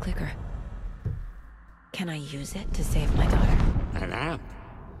clicker. I have the clicker. Can I use it to save my daughter? An amp?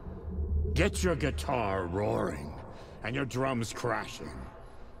 Get your guitar roaring and your drums crashing.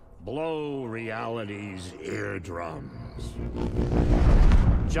 Blow reality's eardrums.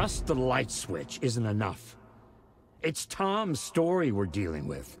 Just the light switch isn't enough. It's Tom's story we're dealing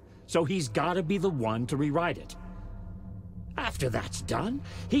with, so he's gotta be the one to rewrite it. After that's done,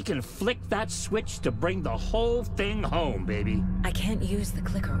 he can flick that switch to bring the whole thing home, baby. I can't use the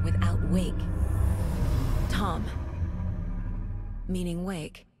clicker without Wake. Tom. Meaning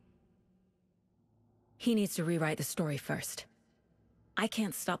Wake. He needs to rewrite the story first. I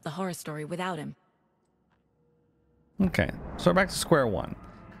can't stop the horror story without him. Okay, so we're back to square one.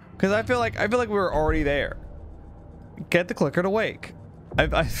 Because I feel like we were already there. Get the clicker to Wake. I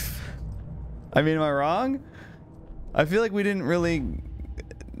mean, am I wrong? I feel like we didn't really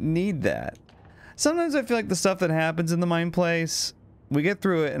need that. Sometimes I feel like the stuff that happens in the mind place, we get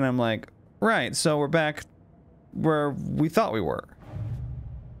through it and I'm like, right, so we're back where we thought we were.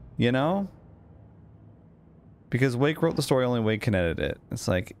 You know? Because Wake wrote the story, only Wake can edit it. It's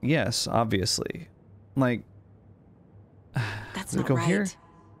like, yes, obviously. Like, that's does it go here?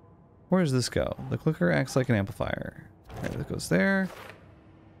 Where does this go? The clicker acts like an amplifier. Alright, that goes there.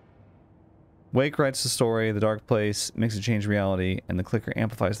 Wake writes the story, the dark place makes it change reality, and the clicker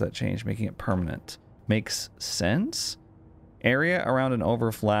amplifies that change, making it permanent. Makes sense? Area around an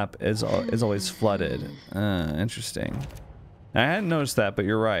overlap is always flooded. Interesting. I hadn't noticed that, but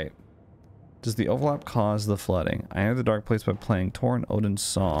you're right. Does the overlap cause the flooding? I enter the dark place by playing Tor and Odin's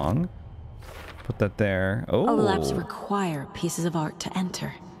song. Put that there. Oh. Overlaps require pieces of art to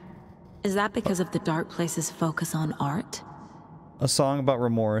enter. Is that because of the dark place's focus on art? A song about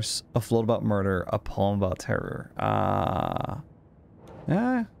remorse, a float about murder, a poem about terror.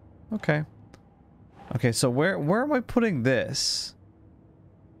 Okay. Okay, so where am I putting this?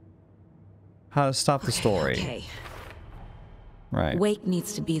 How to stop the story. Okay. Right. Wake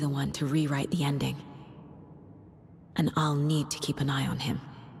needs to be the one to rewrite the ending. And I'll need to keep an eye on him.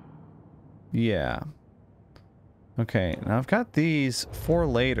 Yeah. Okay, now I've got these for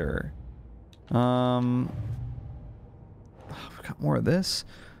later. We've got more of this.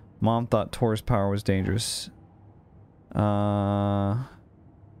 Mom thought Tor's power was dangerous. Oh,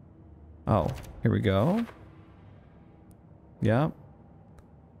 here we go. Yep.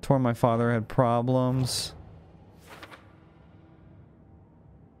 Tor and my father had problems.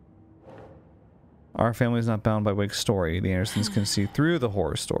 Our family is not bound by Wake's story. The Andersons can see through the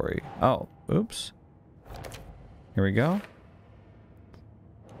horror story. Oh, oops. Here we go.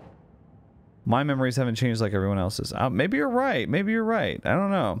 My memories haven't changed like everyone else's. Maybe you're right. Maybe you're right. I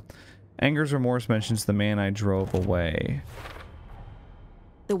don't know. Anger's remorse mentions the man I drove away.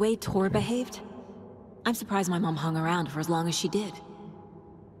 The way Tor behaved? I'm surprised my mom hung around for as long as she did.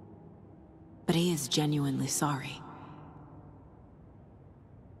 But he is genuinely sorry.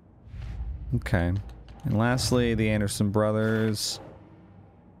 Okay. And lastly, the Anderson brothers.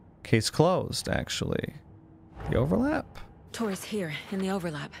 Case closed, actually. The overlap? Tor is here, in the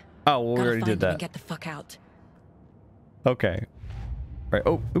overlap. Oh, well, we already did that. And get the fuck out. Okay. Right.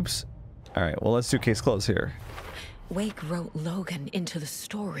 Oh, oops. All right. Well, let's do case closed here. Wake wrote Logan into the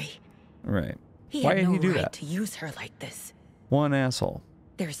story. Right. He Why had didn't no he do right that? to use her like this. One asshole.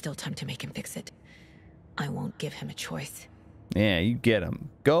 There is still time to make him fix it. I won't give him a choice. Yeah, you get him.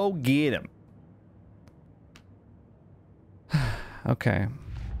 Go get him. Okay.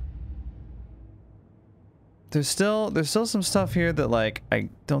 There's still some stuff here that, like, I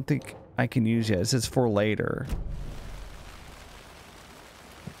don't think I can use yet. It says for later.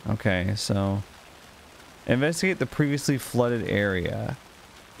 Okay, so investigate the previously flooded area.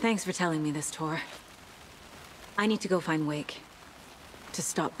 Thanks for telling me this, Tor. I need to go find Wake. To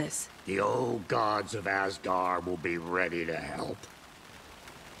stop this. The old gods of Asgard will be ready to help.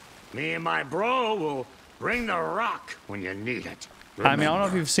 Me and my bro will bring the rock when you need it. I mean, I don't know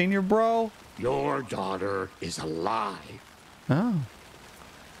if you've seen your bro. Your daughter is alive. Oh.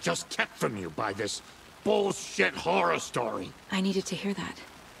 Just kept from you by this bullshit horror story. I needed to hear that.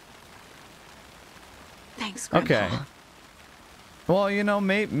 Thanks, Grandpa. Okay. Well, you know,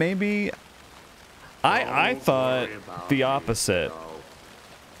 maybe I thought the opposite.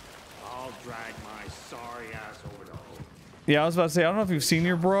 I'll drag my sorry ass over to home. Yeah, I was about to say, I don't know if you've seen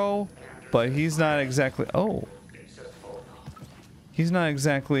your bro, but he's not exactly... Oh. He's not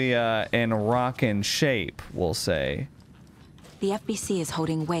exactly in rockin' shape, we'll say. The FBC is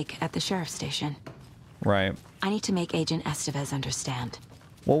holding Wake at the sheriff's station. Right. I need to make Agent Estevez understand.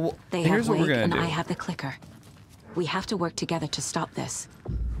 Well, They here's have what we're Wake gonna and do. I have the clicker. We have to work together to stop this.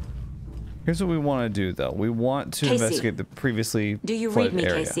 Here's what we want to do, though. We want to Casey, investigate the previously Do you read flooded me,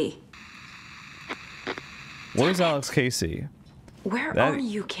 area. Casey? Where's Alex Casey? Where That- are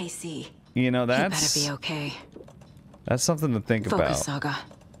you, Casey? You know, You better that's be okay. that's something to think Focus, about. Saga.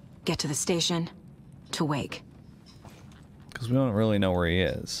 Get to the station. To Wake. Because we don't really know where he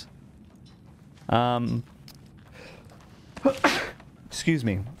is. Excuse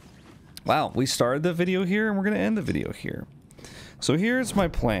me. Wow, we started the video here and we're going to end the video here. So here's my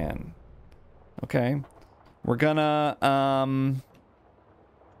plan. Okay. We're gonna,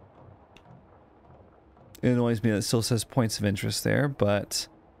 it annoys me that it still says points of interest there, but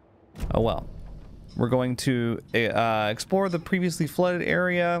oh well. We're going to explore the previously flooded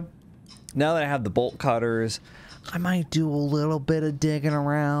area. Now that I have the bolt cutters, I might do a little bit of digging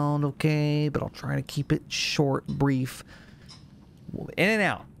around, okay? But I'll try to keep it short, brief. In and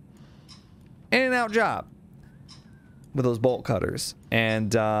out. In and out job with those bolt cutters.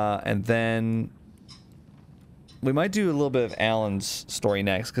 And then we might do a little bit of Alan's story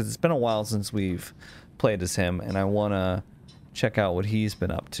next, because it's been a while since we've played as him, and I want to check out what he's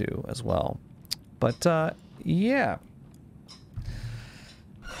been up to as well. But yeah.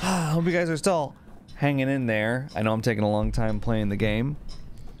 I hope you guys are still hanging in there. I know I'm taking a long time playing the game,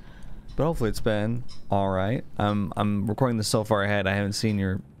 but hopefully it's been all right. I'm recording this so far ahead. I haven't seen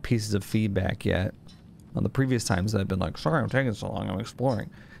your pieces of feedback yet. On the previous times I've been like, sorry, I'm taking so long. I'm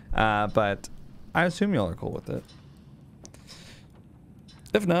exploring, but I assume y'all are cool with it.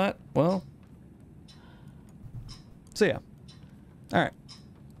 If not, well, so yeah. All right.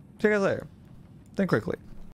 See you guys later. Think quickly.